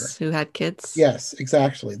sister who had kids. Yes,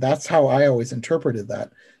 exactly. That's how I always interpreted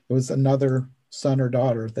that. It was another son or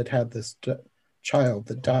daughter that had this child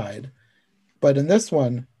that died. But in this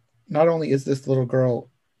one, not only is this little girl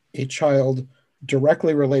a child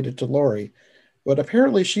directly related to Laurie, but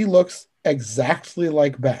apparently she looks exactly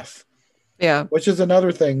like Beth. Yeah. Which is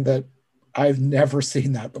another thing that I've never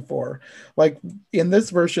seen that before. Like, in this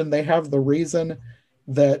version, they have the reason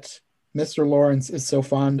that Mr. Lawrence is so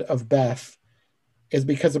fond of Beth is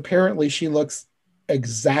because apparently she looks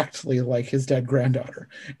exactly like his dead granddaughter.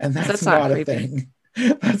 And that's not a thing.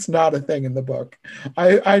 That's not a thing in the book.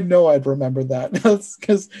 I know I'd remember that. That's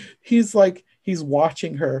because he's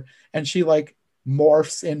watching her and she like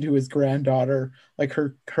morphs into his granddaughter. Like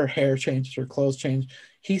her hair changed, her clothes changed.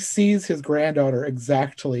 he sees his granddaughter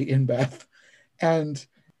exactly in Beth. And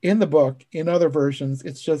in the book, in other versions,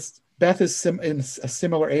 it's just Beth is in a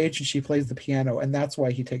similar age and she plays the piano, and that's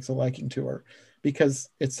why he takes a liking to her, because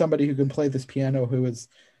it's somebody who can play this piano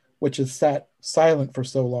which is sat silent for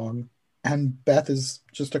so long. And Beth is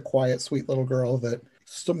just a quiet, sweet little girl that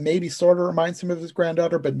maybe sort of reminds him of his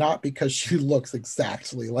granddaughter, but not because she looks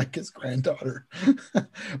exactly like his granddaughter.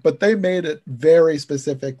 But they made it very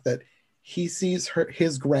specific that he sees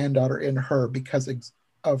his granddaughter in her because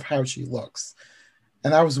of how she looks.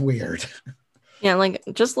 And that was weird. Yeah, like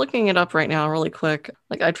just looking it up right now really quick.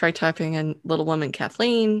 Like I tried typing in Little Woman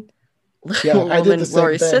Kathleen, Little Woman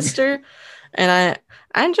Laurie's sister, and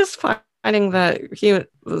I'm just finding that he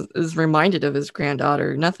is reminded of his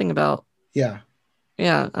granddaughter. Nothing about yeah,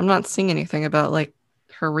 I'm not seeing anything about like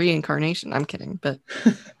her reincarnation. I'm kidding, but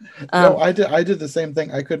no, I did the same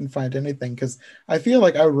thing. I couldn't find anything because I feel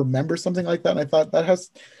like I remember something like that, and I thought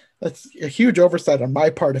that's a huge oversight on my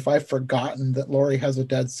part if I've forgotten that Laurie has a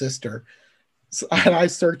dead sister. So, and I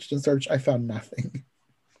searched and searched, I found nothing.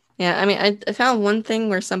 Yeah, I mean, I found one thing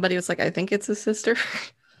where somebody was like, I think it's his sister.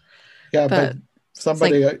 Yeah, but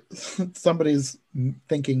somebody's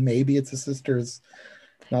thinking maybe it's a sister is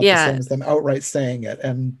not the same as them outright saying it,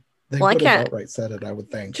 and they would have outright said it, I would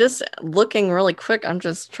think. Just looking really quick, I'm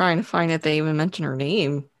just trying to find if they even mention her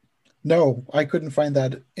name. No, I couldn't find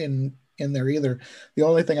that in there either. The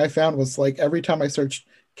only thing I found was like every time I searched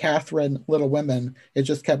Catherine Little Women, it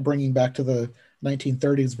just kept bringing back to the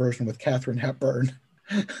 1930s version with Katharine Hepburn.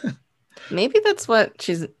 Maybe that's what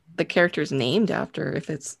the character's named after. If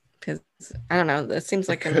it's because I don't know, that seems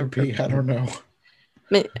like it could be. I don't know.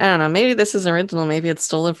 I don't know. Maybe this is original. Maybe it's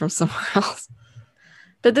stolen from somewhere else.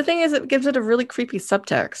 But the thing is, it gives it a really creepy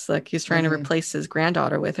subtext. Like he's trying to replace his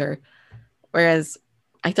granddaughter with her, whereas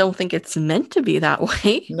I don't think it's meant to be that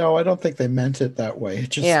way. No, I don't think they meant it that way.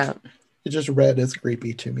 It just read as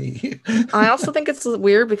creepy to me. I also think it's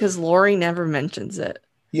weird because Laurie never mentions it.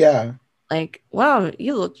 Yeah. Like, wow,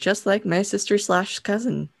 you look just like my sister /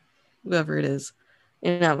 cousin, whoever it is.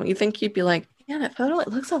 You know, you think you'd be like, yeah, that photo, it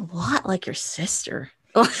looks a lot like your sister.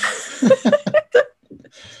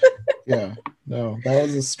 Yeah, no, that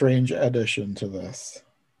was a strange addition to this.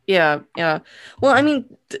 Yeah. Well, I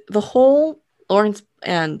mean, the whole Lawrence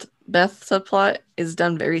and Beth subplot is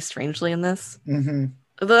done very strangely in this. Mm-hmm.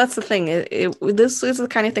 Though that's the thing. This is the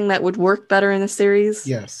kind of thing that would work better in the series.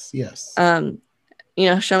 Yes. You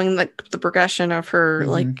know, showing like the progression of her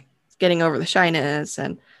like getting over the shyness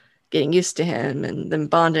and getting used to him, and then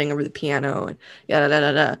bonding over the piano and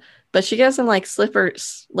yada. But she gives him like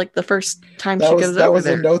slippers like the first time she goes over there. That was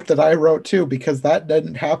a note that I wrote too, because that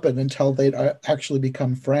didn't happen until they'd actually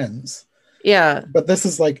become friends. Yeah. But this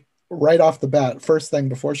is like right off the bat, first thing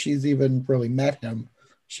before she's even really met him,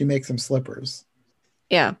 she makes him slippers.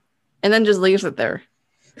 Yeah. And then just leaves it there.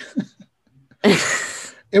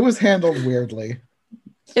 It was handled weirdly.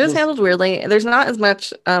 There's not as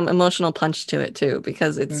much emotional punch to it too,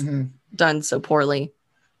 because it's done so poorly.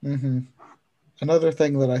 Mm-hmm. Another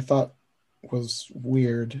thing that I thought was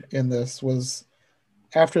weird in this was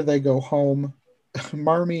after they go home,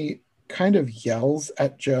 Marmee kind of yells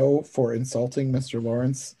at Joe for insulting Mr.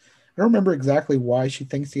 Lawrence. I don't remember exactly why she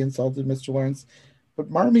thinks he insulted Mr. Lawrence, but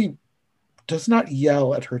Marmee does not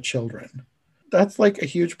yell at her children. That's like a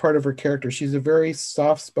huge part of her character. She's a very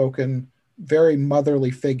soft-spoken, very motherly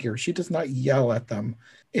figure. She does not yell at them.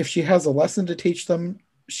 If she has a lesson to teach them,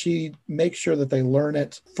 she makes sure that they learn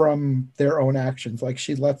it from their own actions. Like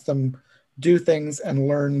she lets them do things and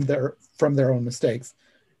learn from their own mistakes.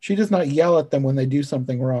 She does not yell at them when they do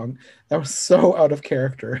something wrong. That was so out of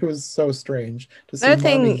character. It was so strange to see. Another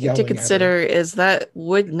thing to consider is that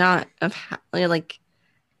would not have like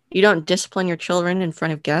you don't discipline your children in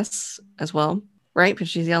front of guests as well, right? Because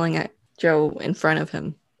she's yelling at Joe in front of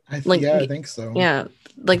him. I think so. Yeah,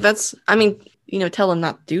 like that's. I mean, you know, tell them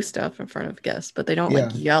not to do stuff in front of guests, but they don't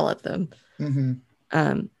like yell at them.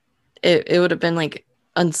 Mm-hmm. It would have been like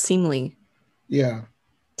unseemly. Yeah.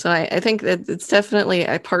 So I think that it's definitely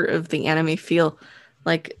a part of the anime feel.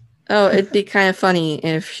 Like, oh, it'd be kind of funny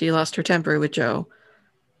if she lost her temper with Joe,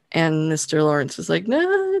 and Mr. Lawrence was like,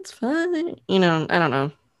 no, it's fine. You know, I don't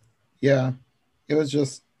know. Yeah, it was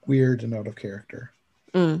just weird and out of character.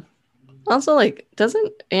 Also, like,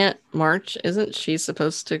 doesn't Aunt March, isn't she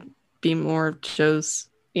supposed to be more Joe's,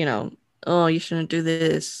 you know, oh, you shouldn't do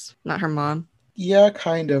this, not her mom? Yeah,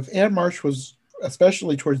 kind of. Aunt March was,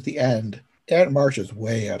 especially towards the end, Aunt March is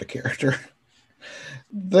way out of character.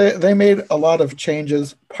 They made a lot of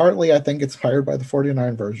changes. Partly, I think, inspired by the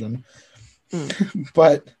 49 version.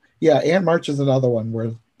 But, yeah, Aunt March is another one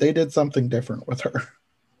where they did something different with her.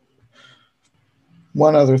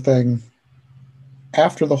 one other thing.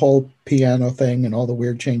 After the whole piano thing and all the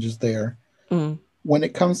weird changes there, when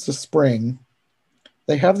it comes to spring,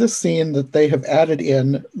 they have this scene that they have added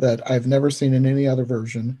in that I've never seen in any other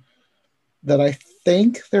version that I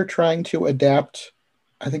think they're trying to adapt.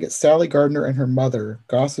 I think it's Sally Gardner and her mother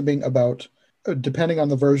gossiping about, depending on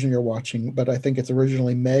the version you're watching, but I think it's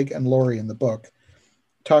originally Meg and Laurie in the book,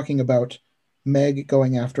 talking about Meg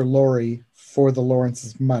going after Laurie for the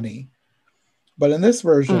Lawrence's money. But in this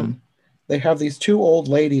version, they have these two old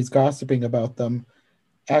ladies gossiping about them,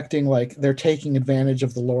 acting like they're taking advantage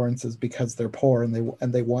of the Lawrences because they're poor and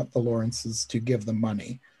they want the Lawrences to give them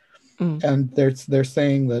money. And they're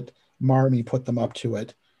saying that Marmee put them up to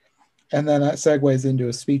it. And then that segues into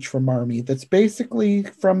a speech from Marmee that's basically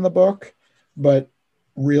from the book, but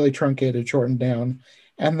really truncated, shortened down.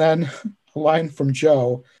 And then a line from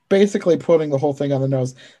Joe, basically putting the whole thing on the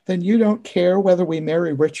nose. Then you don't care whether we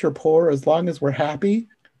marry rich or poor as long as we're happy?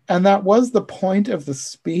 And that was the point of the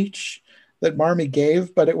speech that Marmee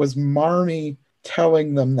gave, but it was Marmee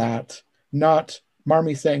telling them that, not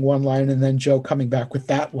Marmee saying one line and then Joe coming back with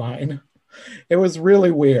that line. It was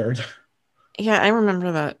really weird. Yeah, I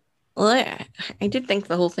remember that. Well, I did think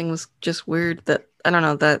the whole thing was just weird that, I don't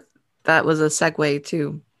know, that was a segue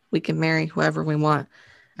to we can marry whoever we want.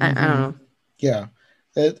 I don't know. Yeah,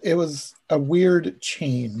 it was a weird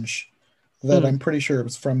change that I'm pretty sure it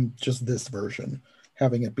was from just this version,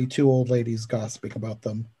 having it be two old ladies gossiping about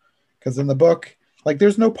them. Because in the book, like,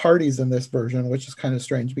 there's no parties in this version, which is kind of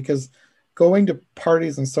strange because going to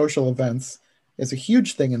parties and social events is a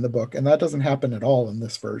huge thing in the book, and that doesn't happen at all in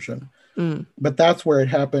this version. But that's where it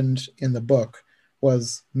happened in the book,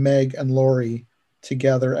 was Meg and Laurie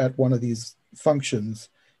together at one of these functions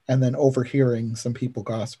and then overhearing some people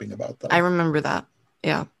gossiping about them. I remember that.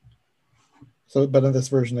 Yeah. So, but in this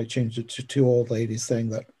version, they changed it to two old ladies saying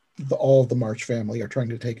that all of the March family are trying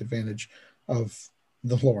to take advantage of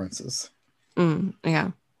the Lawrences.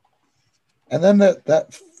 Yeah. And then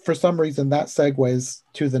that for some reason, that segues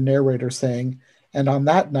to the narrator saying, and on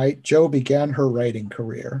that night, Joe began her writing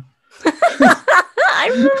career. I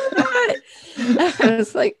remember that. I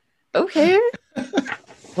was like, okay,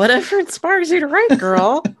 whatever inspires you to write,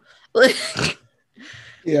 girl.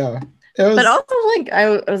 Yeah. But also, like,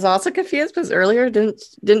 I was also confused because earlier,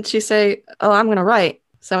 didn't she say, oh, I'm going to write?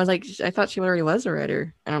 So I was like, I thought she already was a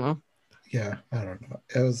writer. I don't know. Yeah, I don't know.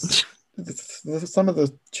 It was some of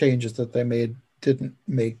the changes that they made didn't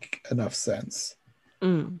make enough sense.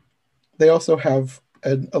 They also have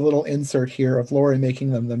a little insert here of Laurie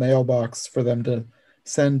making them the mailbox for them to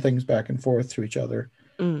send things back and forth to each other.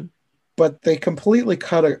 But they completely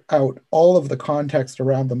cut out all of the context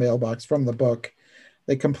around the mailbox from the book.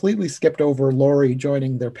 They completely skipped over Laurie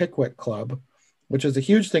joining their Pickwick Club, which is a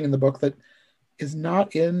huge thing in the book that is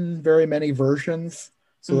not in very many versions.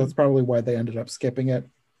 So that's probably why they ended up skipping it.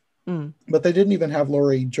 But they didn't even have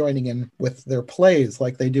Laurie joining in with their plays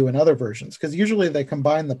like they do in other versions, because usually they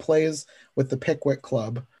combine the plays with the Pickwick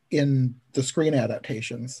Club in the screen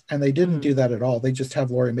adaptations, and they didn't do that at all. They just have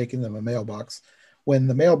Laurie making them a mailbox, when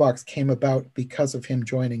the mailbox came about because of him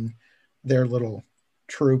joining their little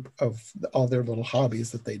troupe of all their little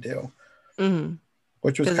hobbies that they do.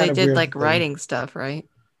 Which was kind of weird. Because they did like writing stuff, right?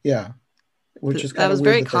 Yeah. Which is kind that of was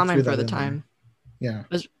weird very common for the time. Yeah.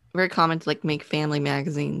 It was very common to like make family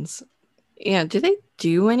magazines. Yeah. Do they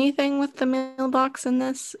do anything with the mailbox in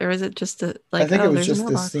this? Or is it just a like, I think it was just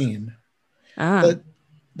this scene. But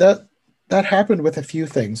that happened with a few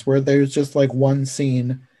things where there's just like one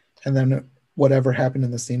scene and then whatever happened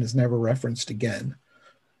in the scene is never referenced again,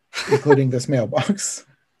 including this mailbox.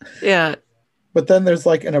 Yeah. But then there's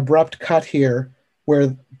like an abrupt cut here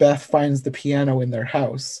where Beth finds the piano in their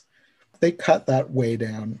house. They cut that way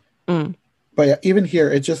down. But yeah, even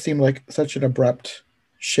here, it just seemed like such an abrupt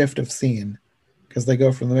shift of scene, because they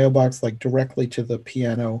go from the mailbox like directly to the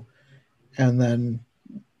piano, and then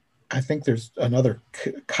I think there's another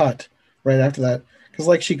cut right after that, because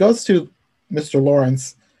like she goes to Mr.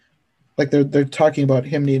 Lawrence, like they're talking about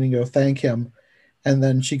him needing to thank him, and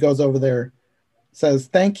then she goes over there, says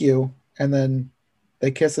thank you, and then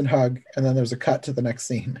they kiss and hug, and then there's a cut to the next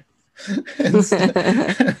scene.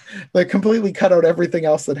 They completely cut out everything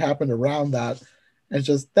else that happened around that. It's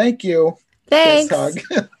just thank you. Thanks. Hug.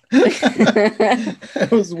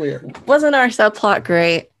 It was weird. Wasn't our subplot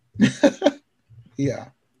great? Yeah.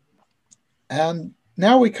 And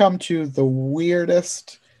now we come to the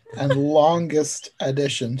weirdest and longest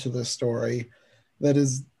addition to this story. That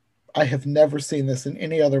is, I have never seen this in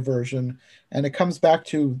any other version. And it comes back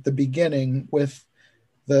to the beginning with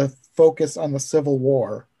the focus on the Civil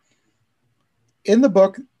War. In the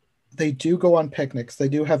book, they do go on picnics. They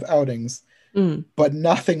do have outings. Mm. but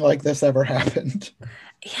nothing like this ever happened.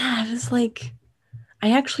 Yeah, it was like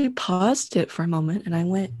I actually paused it for a moment and I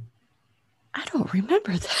went, I don't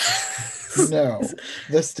remember this. No,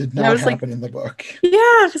 this did And I not was like, happen in the book.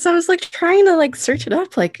 yeah, because I was like trying to like search it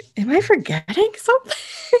up. Like, am I forgetting something?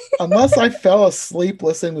 Unless I fell asleep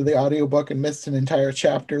listening to the audiobook and missed an entire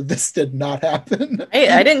chapter, this did not happen.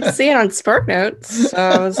 I didn't see it on Spark Notes. So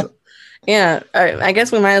I was, yeah, I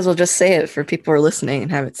guess we might as well just say it for people who are listening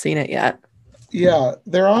and haven't seen it yet. Yeah,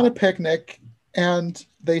 they're on a picnic and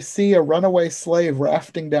they see a runaway slave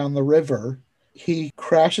rafting down the river. He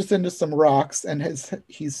crashes into some rocks and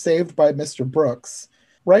he's saved by Mr. Brooks.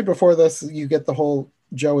 Right before this, you get the whole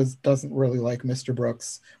doesn't really like Mr.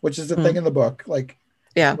 Brooks, which is a thing in the book. Like,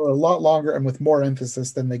 Yeah. for a lot longer and with more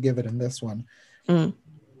emphasis than they give it in this one. Mm.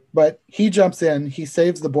 But he jumps in, he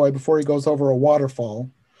saves the boy before he goes over a waterfall,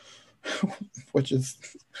 which is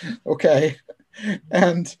okay.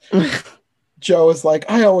 And Joe is like,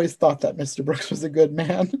 I always thought that Mr. Brooks was a good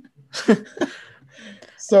man.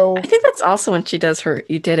 So I think that's also when she does her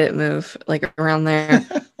 "you did it" move, like around there,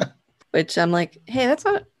 which I'm like, hey, that's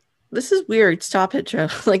not. This is weird. Stop it, Joe.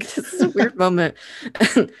 Like this is a weird moment.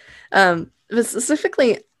 But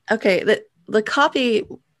specifically, okay, the copy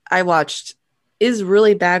I watched is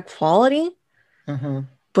really bad quality,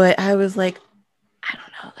 but I was like, I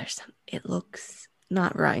don't know. It looks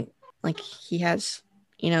not right. Like he has,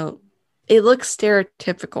 it looks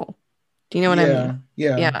stereotypical. Do you know what I mean?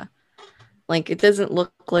 Yeah. Like it doesn't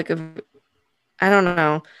look like I don't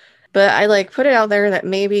know, but I like put it out there that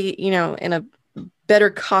maybe, in a better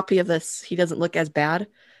copy of this, he doesn't look as bad.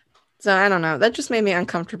 So I don't know. That just made me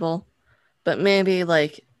uncomfortable, but maybe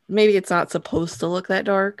it's not supposed to look that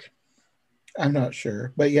dark. I'm not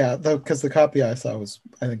sure, but yeah, because the copy I saw was,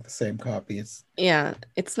 I think, the same copy. It's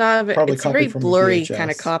not. probably It's a very copied from blurry VHS.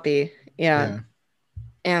 kind of copy. Yeah.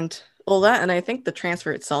 And and I think the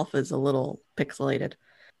transfer itself is a little pixelated.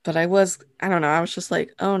 But I don't know. I was just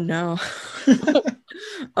like, oh no,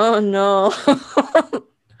 oh no.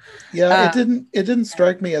 Yeah, it didn't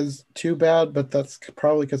strike me as too bad, but that's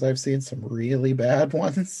probably because I've seen some really bad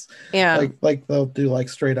ones. Yeah, like they'll do like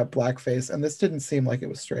straight up blackface, and this didn't seem like it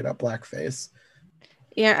was straight up blackface.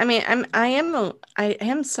 yeah. I mean, I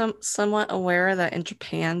am somewhat aware that in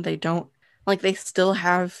Japan they don't they still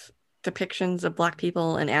have depictions of Black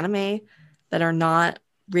people in anime that are not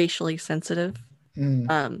racially sensitive.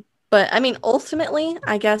 But I mean, ultimately,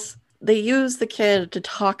 I guess they use the kid to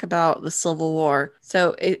talk about the Civil War,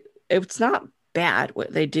 so it's not bad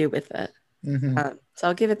what they do with it. So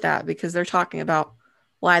I'll give it that because they're talking about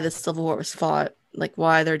why the Civil War was fought, like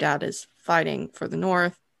why their dad is fighting for the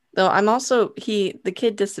North. Though I'm also the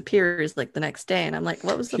kid disappears like the next day, and I'm like,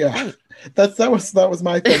 what was the point? That was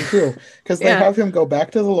my thing too, because they have him go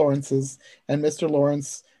back to the Lawrences, and Mr.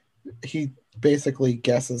 Lawrence, he basically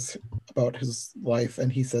guesses about his life,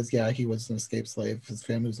 and he says, yeah, he was an escaped slave. His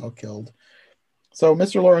family was all killed. So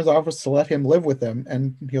Mr. Lawrence offers to let him live with them,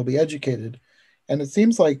 and he'll be educated. And it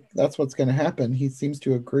seems like that's what's going to happen. He seems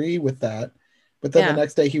to agree with that, but then the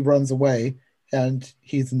next day he runs away, and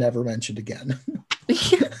he's never mentioned again.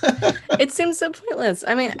 It seems so pointless.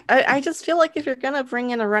 I mean, I just feel like if you're going to bring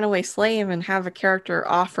in a runaway slave and have a character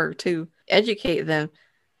offer to educate them,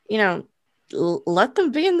 let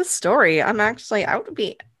them be in the story. I would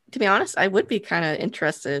be, to be honest, I would be kind of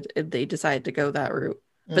interested if they decided to go that route,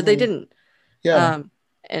 but they didn't. Yeah.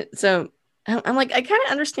 And so I'm like, I kind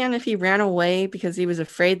of understand if he ran away because he was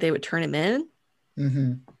afraid they would turn him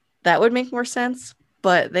in. That would make more sense.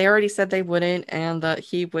 But they already said they wouldn't, and that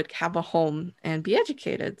he would have a home and be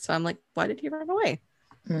educated. So I'm like, why did he run away?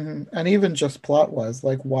 And even just plot-wise,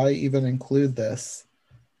 like, why even include this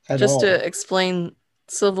at just all? To explain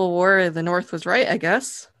Civil War, the North was right, I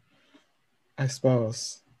guess. I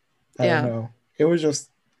suppose. I don't know. It was just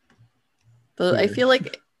But I feel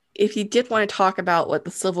like if you did want to talk about what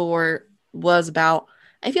the Civil War was about,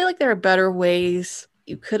 I feel like there are better ways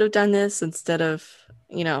you could have done this instead of,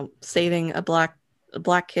 saving a black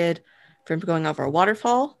kid from going over a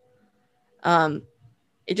waterfall.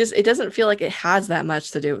 It doesn't feel like it has that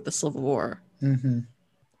much to do with the Civil War.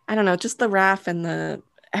 I don't know, just the raft and the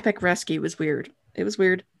epic rescue was weird. It was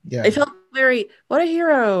weird. Yeah. It felt very, what a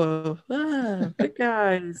hero. Good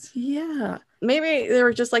guys. Yeah. Maybe they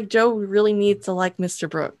were just like, Joe really needs to like Mr.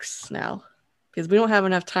 Brooks now because we don't have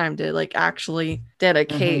enough time to like actually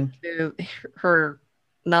dedicate to her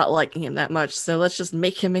not liking him that much. So let's just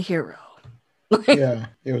make him a hero. Yeah,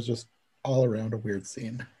 it was just all around a weird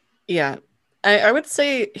scene. Yeah. I would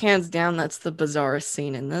say hands down that's the bizarrest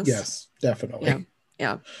scene in this. Yes, definitely.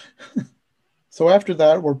 Yeah. So after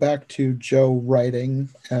that, we're back to Joe writing,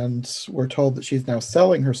 and we're told that she's now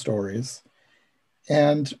selling her stories.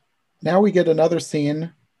 And now we get another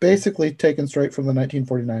scene, basically taken straight from the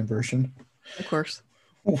 1949 version, Of course.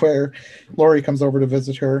 where Laurie comes over to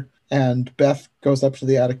visit her, and Beth goes up to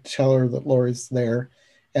the attic to tell her that Laurie's there,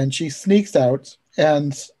 and she sneaks out,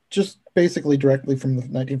 and just basically directly from the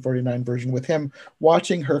 1949 version, with him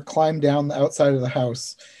watching her climb down the outside of the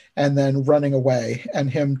house and then running away,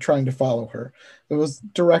 and him trying to follow her. It was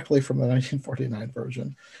directly from the 1949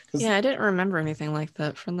 version. Yeah, I didn't remember anything like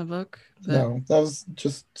that from the book. But... No, that was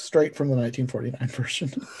just straight from the 1949 version.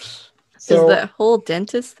 So, is that whole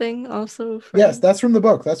dentist thing also from... Yes, that's from the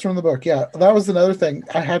book. Yeah, that was another thing.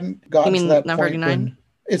 I hadn't gotten to that point. When...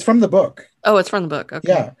 It's from the book. Oh, it's from the book. Okay.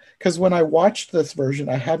 Yeah, because when I watched this version,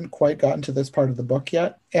 I hadn't quite gotten to this part of the book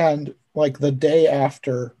yet. And like the day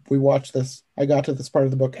after we watched this, I got to this part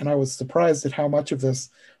of the book, and I was surprised at how much of this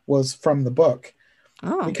was from the book.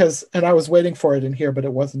 Oh. And I was waiting for it in here, but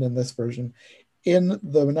it wasn't in this version. In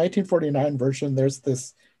the 1949 version, there's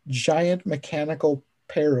this giant mechanical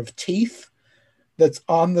pair of teeth that's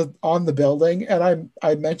on the building, and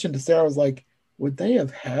I mentioned to Sarah, I was like, would they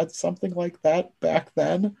have had something like that back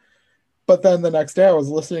then? But then the next day I was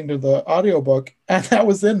listening to the audiobook, and that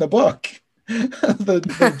was in the book.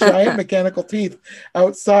 the giant mechanical teeth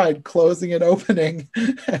outside closing and opening,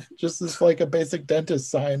 just as like a basic dentist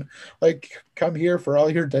sign, like, come here for all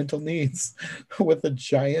your dental needs, with a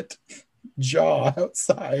giant jaw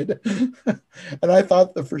outside. And I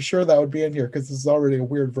thought that for sure that would be in here, because this is already a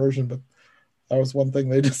weird version, but that was one thing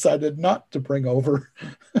they decided not to bring over.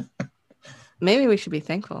 Maybe we should be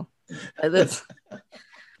thankful.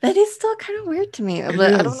 That is still kind of weird to me. But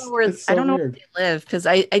I don't know where where they live, because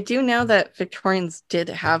I do know that Victorians did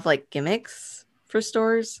have like gimmicks for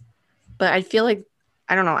stores, but I feel like,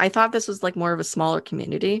 I don't know, I thought this was like more of a smaller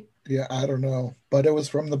community. Yeah, I don't know, but it was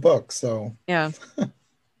from the book, so yeah.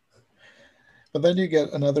 But then you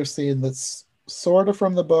get another scene that's sort of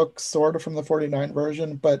from the book, sort of from the 49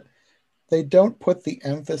 version, but they don't put the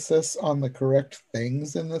emphasis on the correct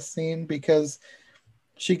things in this scene, because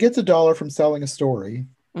she gets $1 from selling a story.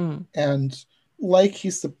 And like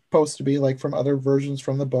he's supposed to be, like from other versions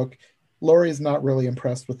from the book, Laurie's not really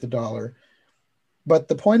impressed with the $1. But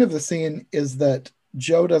the point of the scene is that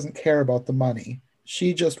Jo doesn't care about the money.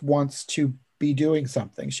 She just wants to be doing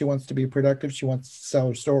something. She wants to be productive. She wants to sell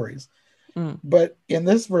her stories. But in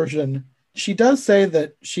this version, she does say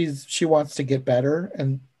that she wants to get better,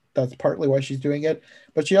 and that's partly why she's doing it.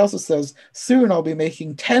 But she also says, soon I'll be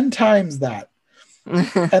making 10 times that.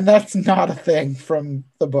 And that's not a thing from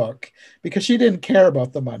the book, because she didn't care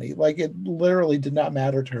about the money. Like, it literally did not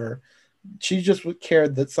matter to her. She just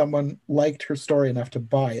cared that someone liked her story enough to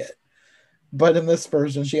buy it. But in this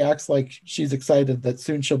version, she acts like she's excited that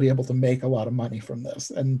soon she'll be able to make a lot of money from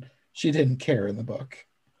this. And she didn't care in the book.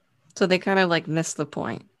 So they kind of like missed the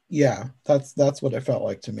point. Yeah, that's what it felt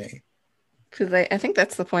like to me. Because I think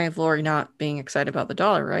that's the point of Laurie not being excited about the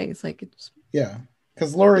 $1, right? It's like, it's... Yeah,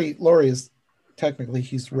 because Laurie is technically,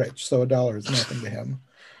 he's rich, so $1 is nothing to him.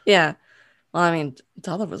 Yeah, well, I mean,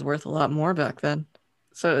 $1 was worth a lot more back then,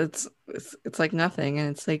 so it's like nothing, and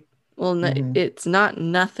it's like, well, it's not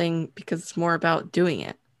nothing because it's more about doing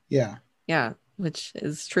it. Yeah, which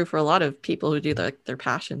is true for a lot of people who do their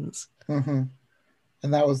passions. And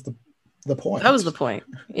that was the point. That was the point.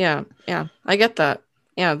 Yeah, I get that.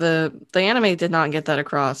 Yeah, the anime did not get that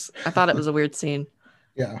across. I thought it was a weird scene.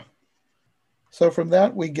 Yeah. So from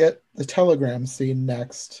that, we get the telegram scene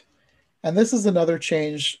next. And this is another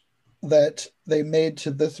change that they made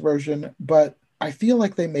to this version, but I feel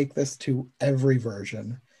like they make this to every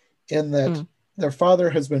version, in that their father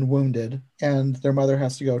has been wounded and their mother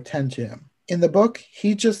has to go tend to him. In the book,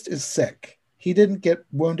 he just is sick. He didn't get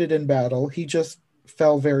wounded in battle. He just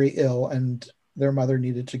fell very ill, and their mother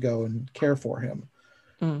needed to go and care for him.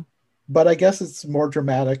 But I guess it's more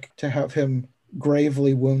dramatic to have him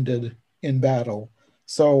gravely wounded in battle.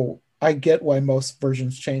 So I get why most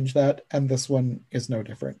versions change that, and this one is no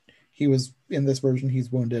different. In this version,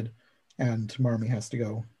 he's wounded, and Marmee has to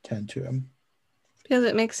go tend to him. Because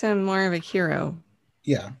it makes him more of a hero.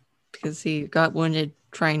 Yeah. Because he got wounded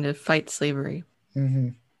trying to fight slavery.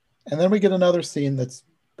 And then we get another scene that's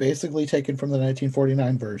basically taken from the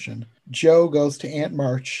 1949 version. Jo goes to Aunt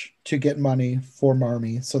March to get money for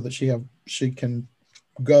Marmee so that she can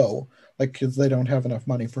go, like, because they don't have enough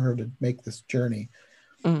money for her to make this journey.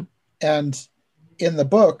 And in the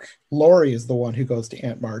book, Laurie is the one who goes to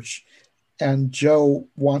Aunt March, and Jo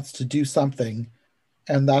wants to do something,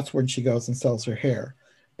 and that's when she goes and sells her hair.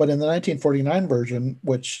 But in the 1949 version,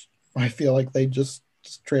 which I feel like they just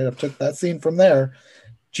straight up took that scene from there,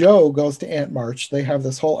 Jo goes to Aunt March. They have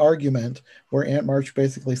this whole argument where Aunt March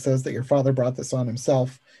basically says that your father brought this on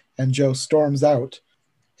himself. and Joe storms out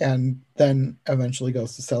and then eventually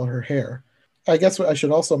goes to sell her hair. I guess what I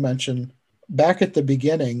should also mention, back at the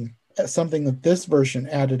beginning, something that this version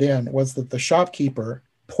added in was that the shopkeeper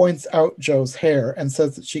points out Joe's hair and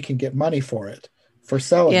says that she can get money for it, for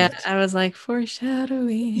selling Yeah, it. I was like,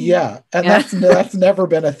 foreshadowing. Yeah, and Yeah. that's never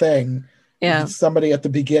been a thing. Yeah. Somebody at the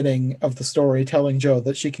beginning of the story telling Joe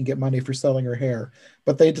that she can get money for selling her hair.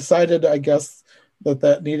 But they decided, I guess,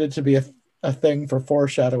 that needed to be a thing for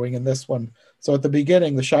foreshadowing in this one. So at the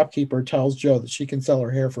beginning, the shopkeeper tells Joe that she can sell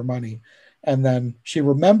her hair for money. And then she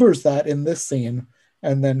remembers that in this scene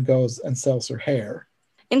and then goes and sells her hair.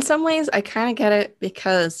 In some ways, I kind of get it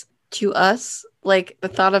because to us, like the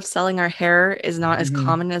thought of selling our hair is not as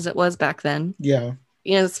common as it was back then. Yeah.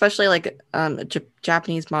 You know, especially like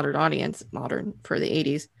Japanese modern audience, modern for the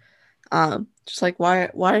 80s. Just like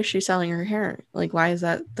why is she selling her hair? Like why is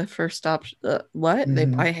that the first option? What? They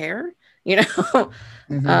buy hair? You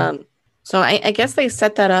know? So I guess they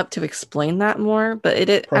set that up to explain that more, but I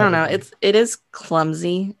don't know, it is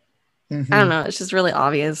clumsy. I don't know, it's just really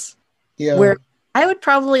obvious. Yeah. Where I would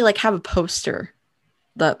probably like have a poster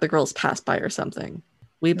that the girls pass by or something.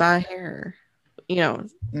 We buy hair, you know.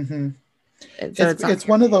 So it's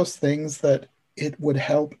one of those things that it would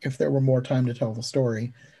help if there were more time to tell the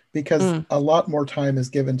story, because a lot more time is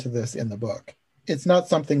given to this in the book. It's not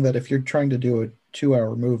something that if you're trying to do a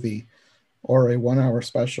 2-hour movie or a 1-hour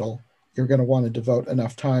special, you're going to want to devote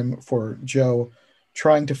enough time for Joe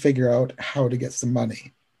trying to figure out how to get some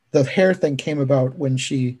money. The hair thing came about when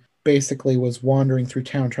she basically was wandering through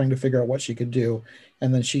town trying to figure out what she could do.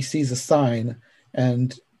 And then she sees a sign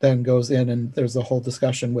and then goes in, and there's a whole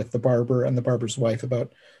discussion with the barber and the barber's wife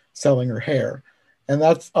about selling her hair. And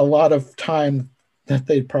that's a lot of time that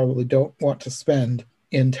they probably don't want to spend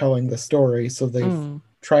in telling the story. So they've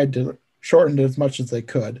tried to shorten it as much as they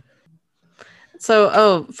could.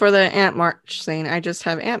 So, for the Aunt March scene, I just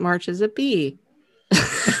have Aunt March as a bee.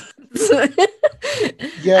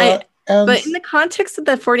 Yeah. But in the context of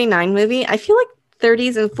the 49 movie, I feel like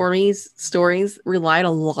 30s and 40s stories relied a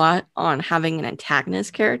lot on having an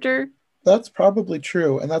antagonist character. That's probably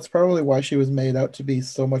true. And that's probably why she was made out to be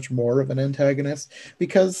so much more of an antagonist,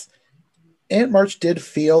 because Aunt March did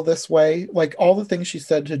feel this way. Like all the things she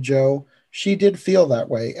said to Joe, she did feel that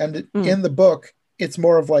way. And in the book, it's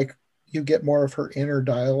more of like, you get more of her inner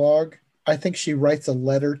dialogue. I think she writes a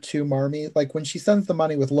letter to Marmee. Like when she sends the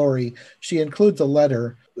money with Laurie, she includes a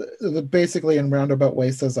letter that basically in roundabout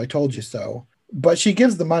way says, I told you so. But she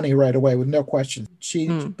gives the money right away with no question.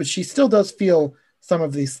 But she still does feel some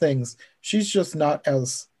of these things. She's just not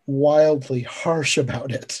as wildly harsh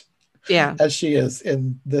about it as she is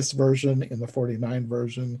in this version, in the 49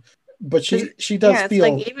 version. But she does feel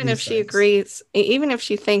like even if she agrees, even if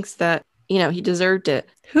she thinks that, you know, he deserved it,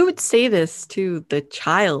 who would say this to the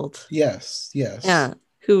child? Yes. Yeah,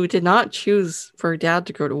 who did not choose for her dad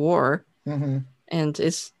to go to war and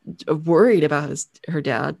is worried about her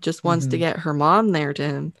dad, just wants to get her mom there to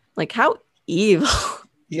him. Like, how evil.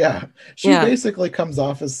 Yeah, she basically comes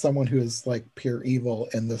off as someone who is like pure evil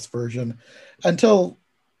in this version until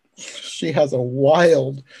she has a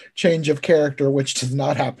wild change of character, which does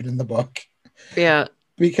not happen in the book. Yeah.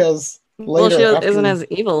 Because later, she isn't as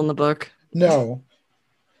evil in the book. No.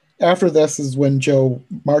 After this is when Joe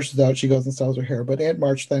marches out, she goes and sells her hair. But Aunt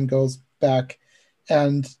March then goes back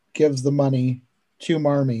and gives the money to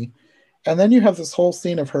Marmee. And then you have this whole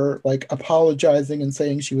scene of her like apologizing and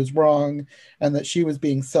saying she was wrong and that she was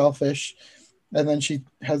being selfish. And then she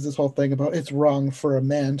has this whole thing about it's wrong for a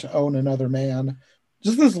man to own another man.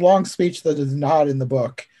 Just this long speech that is not in the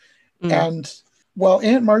book. And while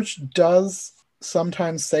Aunt March does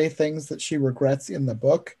sometimes say things that she regrets in the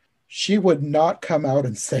book, she would not come out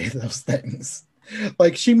and say those things.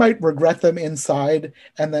 Like she might regret them inside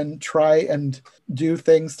and then try and do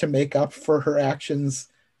things to make up for her actions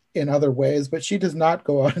in other ways, but she does not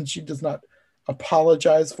go out and she does not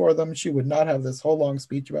apologize for them. She would not have this whole long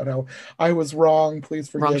speech about how I was wrong, please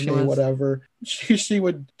forgive me, whatever. She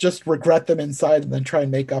would just regret them inside and then try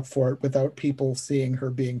and make up for it without people seeing her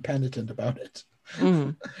being penitent about it.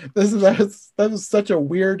 That was such a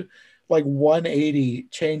weird like 180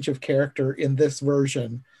 change of character in this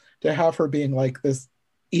version, to have her being like this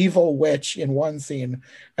evil witch in one scene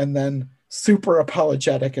and then super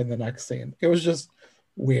apologetic in the next scene. It was just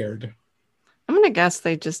weird. I'm gonna guess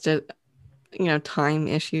they just did, you know, time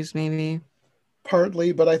issues maybe.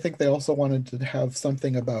 Partly, but I think they also wanted to have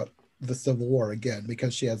something about the Civil War again,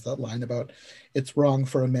 because she has that line about it's wrong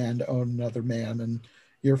for a man to own another man, and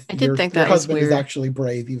your husband is actually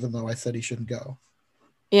brave, even though I said he shouldn't go.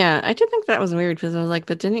 Yeah, I did think that was weird because I was like,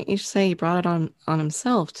 but didn't you say he brought it on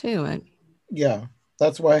himself too? Yeah.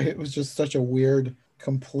 That's why it was just such a weird,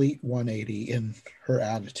 complete 180 in her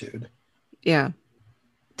attitude. Yeah.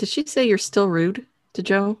 Did she say you're still rude to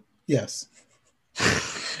Joe? Yes.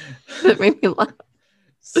 That made me laugh.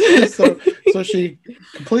 So she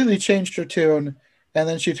completely changed her tune, and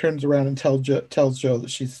then she turns around and tells Joe that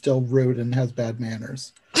she's still rude and has bad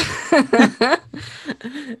manners.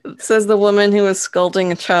 Says the woman who was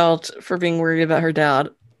scolding a child for being worried about her dad.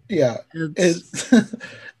 Yeah. This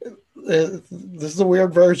is a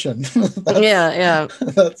weird version. Yeah.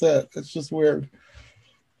 That's it. It's just weird.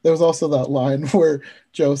 There was also that line where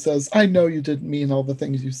Joe says, "I know you didn't mean all the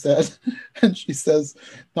things you said." And she says,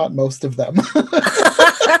 "Not most of them."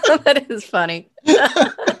 That is funny.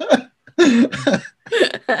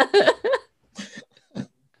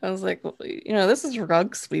 I was like, well, this is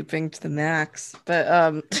rug sweeping to the max.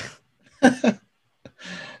 But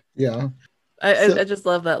yeah. I just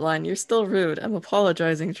love that line. You're still rude. I'm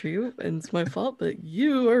apologizing to you, and it's my fault, but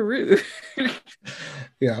you are rude.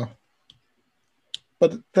 Yeah.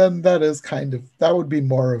 But then that would be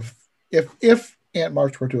more of, if Aunt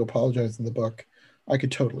March were to apologize in the book, I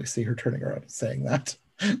could totally see her turning around and saying that.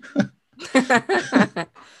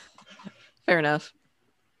 Fair enough.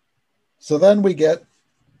 So then we get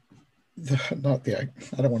I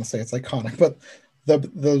don't want to say it's iconic, but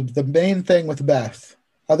the main thing with Beth,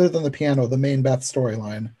 other than the piano, the main Beth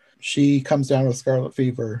storyline, she comes down with scarlet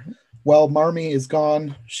fever. Well, Marmee is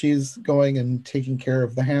gone. She's going and taking care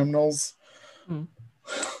of the Hamnels.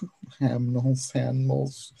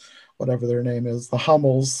 Hamnels, whatever their name is, the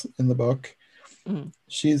Hummels in the book.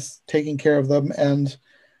 She's taking care of them, and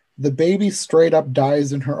the baby straight up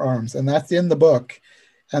dies in her arms, and that's in the book.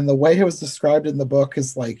 And the way it was described in the book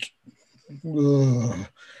is like, ugh,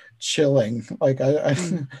 chilling. Like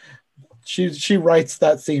she writes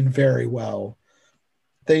that scene very well.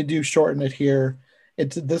 They do shorten it here.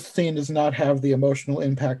 This scene does not have the emotional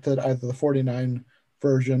impact that either the 49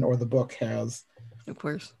 version or the book has. Of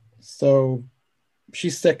course. So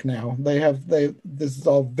she's sick now. This is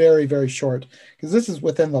all very, very short, because this is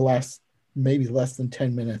within the last maybe less than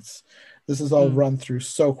 10 minutes. This is all run through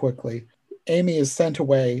so quickly. Amy is sent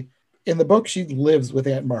away. In the book, she lives with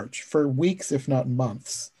Aunt March for weeks, if not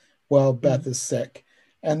months, while Beth is sick.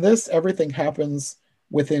 And everything happens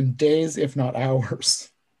within days, if not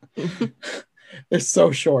hours. It's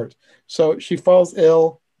so short. So she falls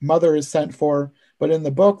ill. Mother is sent for. But in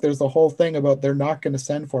the book, there's the whole thing about they're not going to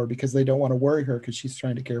send for her because they don't want to worry her because she's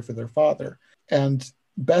trying to care for their father. And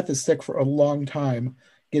Beth is sick for a long time,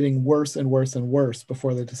 getting worse and worse and worse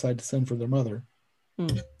before they decide to send for their mother.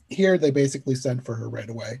 Here, they basically send for her right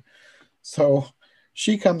away. So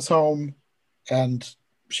she comes home and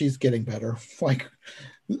she's getting better. Like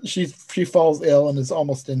she falls ill and is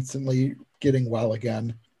almost instantly getting well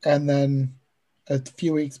again. And then a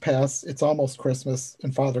few weeks pass. It's almost Christmas,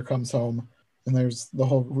 and Father comes home. And there's the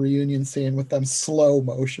whole reunion scene with them slow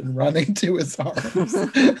motion running to his arms.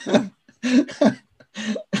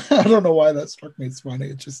 I don't know why that struck me as funny.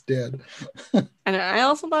 It just did. And I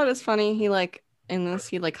also thought it was funny. He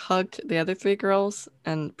hugged the other three girls,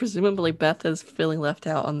 and presumably Beth is feeling left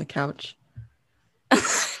out on the couch. I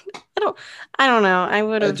don't know.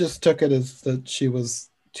 I just took it as that she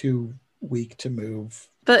was too weak to move.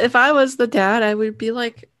 But if I was the dad, I would be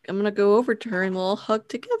like, I'm gonna go over to her and we'll hug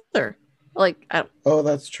together. Like, oh,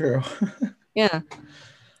 that's true. Yeah.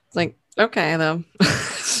 It's like, okay, though.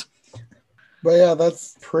 But yeah,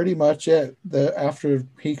 that's pretty much it. After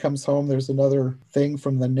he comes home, there's another thing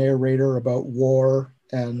from the narrator about war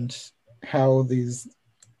and how these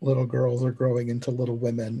little girls are growing into little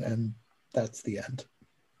women, and that's the end.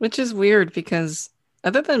 Which is weird because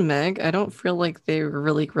other than Meg, I don't feel like they were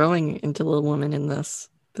really growing into little women in this.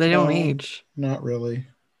 They don't age. Not really.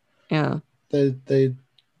 Yeah. They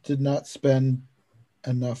did not spend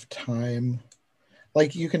enough time.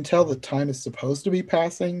 Like, you can tell that time is supposed to be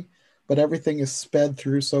passing, but everything is sped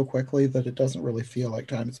through so quickly that it doesn't really feel like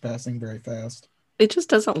time is passing very fast. It just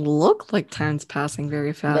doesn't look like time's passing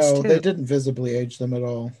very fast. No, they didn't visibly age them at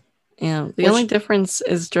all. Yeah, the only difference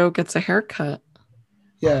is Joe gets a haircut.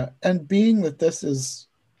 Yeah, and being that this is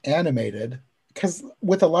animated, because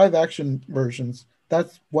with the live action versions,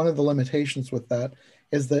 that's one of the limitations with that,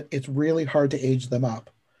 is that it's really hard to age them up.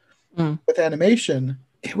 With animation,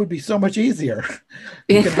 it would be so much easier.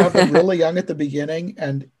 You can have them really young at the beginning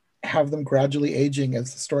and have them gradually aging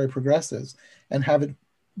as the story progresses and have it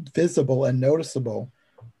visible and noticeable.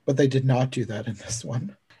 But they did not do that in this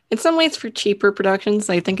one. In some ways, for cheaper productions,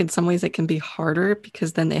 I think in some ways it can be harder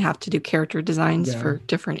because then they have to do character designs for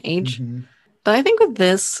different age. Mm-hmm. But I think with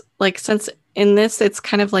this, like, since in this, it's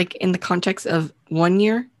kind of like in the context of 1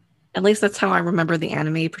 year, at least that's how I remember the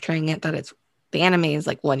anime portraying it, that it's the anime is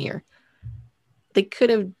like 1 year. They could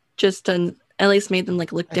have just done, at least made them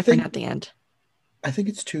like look different at the end. I think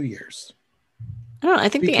it's 2 years. I don't know. I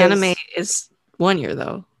think the anime is 1 year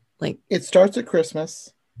though. Like it starts at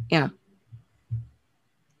Christmas. Yeah.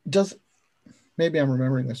 Maybe I'm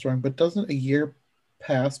remembering this wrong, but doesn't a year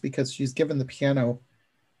pass because she's given the piano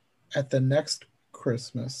at the next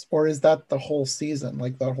Christmas? Or is that the whole season,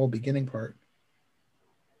 like the whole beginning part?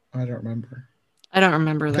 I don't remember. I don't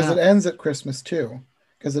remember that. Because it ends at Christmas too.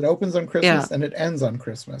 Because it opens on Christmas and it ends on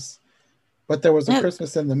Christmas. But there was a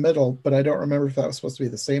Christmas in the middle, but I don't remember if that was supposed to be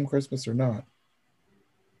the same Christmas or not.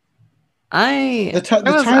 I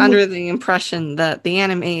was under the impression that the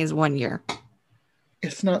anime is 1 year.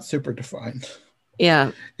 It's not super defined.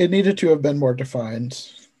 Yeah. It needed to have been more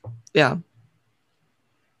defined. Yeah.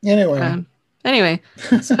 Anyway.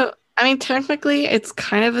 So, I mean, technically, it's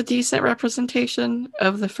kind of a decent representation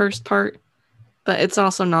of the first part, but it's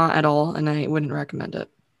also not at all, and I wouldn't recommend it.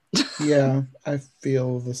 Yeah, I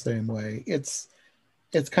feel the same way. It's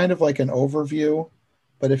kind of like an overview,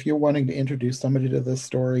 but if you're wanting to introduce somebody to this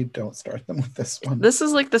story, don't start them with this one. This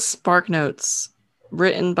is like the Spark Notes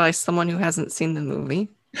written by someone who hasn't seen the movie.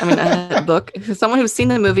 I mean, a book. Someone who's seen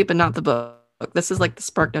the movie, but not the book. This is like the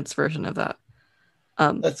Spark Notes version of that.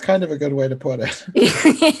 That's kind of a good way to put it.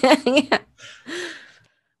 Yeah.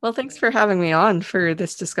 Well, thanks for having me on for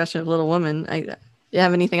this discussion of Little Women. You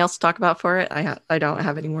have anything else to talk about for it? I don't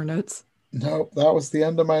have any more notes. Nope, that was the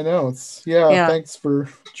end of my notes. Yeah. Thanks for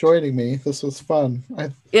joining me. This was fun.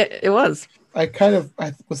 It was. I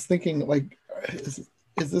was thinking, like,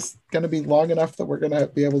 is this going to be long enough that we're going to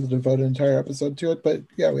be able to devote an entire episode to it? But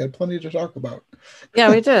yeah, we had plenty to talk about.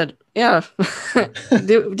 Yeah, we did. Yeah.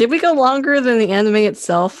 Did we go longer than the anime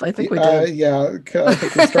itself? I think we did. Yeah, I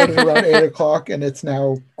think we started around 8 o'clock and it's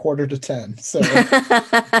now 9:45. So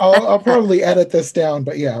I'll probably edit this down.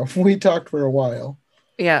 But yeah, we talked for a while.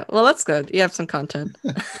 Yeah, well, that's good. You have some content.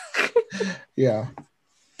 Yeah.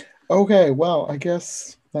 Okay, well, I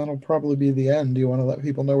guess that'll probably be the end. Do you want to let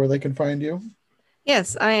people know where they can find you?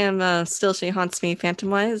 Yes, I am still She Haunts Me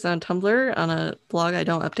Phantomwise on Tumblr, on a blog I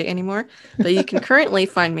don't update anymore. But you can currently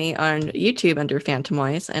find me on YouTube under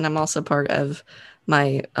Phantomwise, and I'm also part of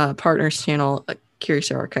my partner's channel,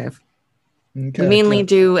 Curious Archive. Okay, we mainly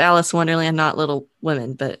do Alice in Wonderland, not Little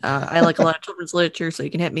Women, but I like a lot of children's literature, so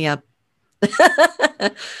you can hit me up.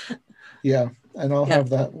 Yeah, and I'll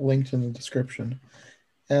have that linked in the description.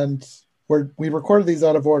 And we recorded these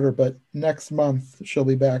out of order, but next month she'll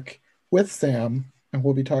be back with Sam, and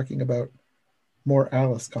we'll be talking about more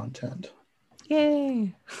Alice content.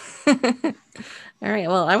 Yay! All right.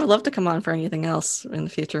 Well, I would love to come on for anything else in the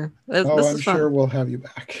future. I'm sure we'll have you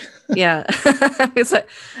back. Yeah. I was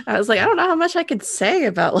like, I don't know how much I could say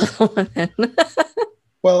about Little Women.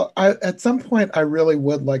 Well, at some point, I really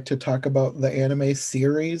would like to talk about the anime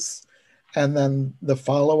series and then the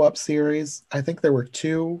follow-up series. I think there were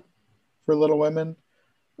 2 for Little Women.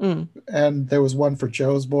 And there was one for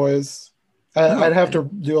Joe's Boys. I'd have to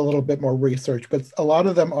do a little bit more research, but a lot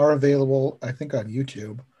of them are available, I think, on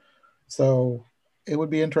YouTube. So it would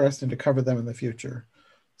be interesting to cover them in the future.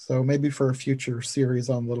 So maybe for a future series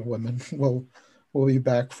on Little Women, we'll be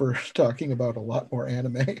back for talking about a lot more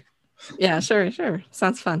anime. Yeah, sure.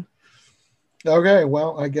 Sounds fun. Okay,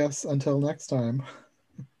 well, I guess until next time.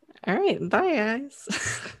 All right, bye, guys.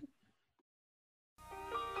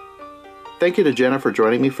 Thank you to Jenna for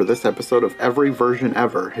joining me for this episode of Every Version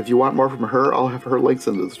Ever. If you want more from her, I'll have her links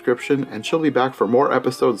in the description, and she'll be back for more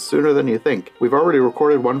episodes sooner than you think. We've already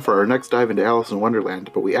recorded one for our next dive into Alice in Wonderland,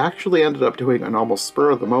 but we actually ended up doing an almost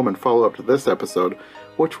spur-of-the-moment follow-up to this episode,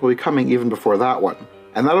 which will be coming even before that one.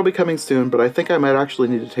 And that'll be coming soon, but I think I might actually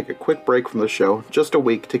need to take a quick break from the show, just a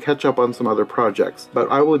week, to catch up on some other projects.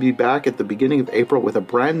 But I will be back at the beginning of April with a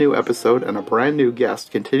brand new episode and a brand new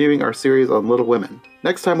guest, continuing our series on Little Women.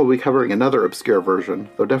 Next time we'll be covering another obscure version,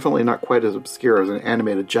 though definitely not quite as obscure as an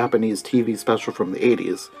animated Japanese TV special from the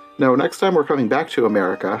 80s. No, next time we're coming back to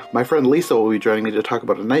America, my friend Lisa will be joining me to talk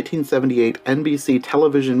about a 1978 NBC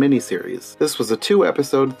television miniseries. This was a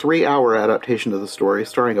 2-episode, 3-hour adaptation of the story,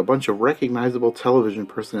 starring a bunch of recognizable television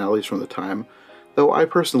personalities from the time, though I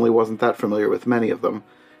personally wasn't that familiar with many of them.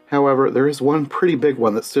 However, there is one pretty big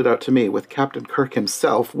one that stood out to me, with Captain Kirk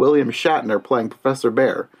himself, William Shatner, playing Professor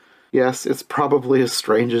Bear. Yes, it's probably as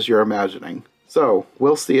strange as you're imagining. So,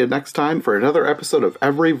 we'll see you next time for another episode of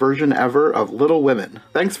Every Version Ever of Little Women.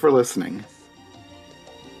 Thanks for listening.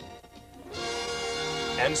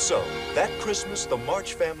 And so, that Christmas, the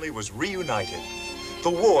March family was reunited. The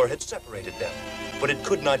war had separated them, but it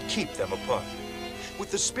could not keep them apart.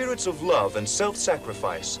 With the spirits of love and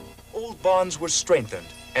self-sacrifice, old bonds were strengthened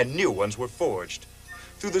and new ones were forged.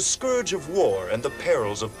 Through the scourge of war and the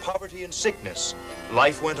perils of poverty and sickness,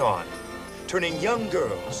 life went on, turning young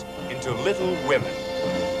girls into little women.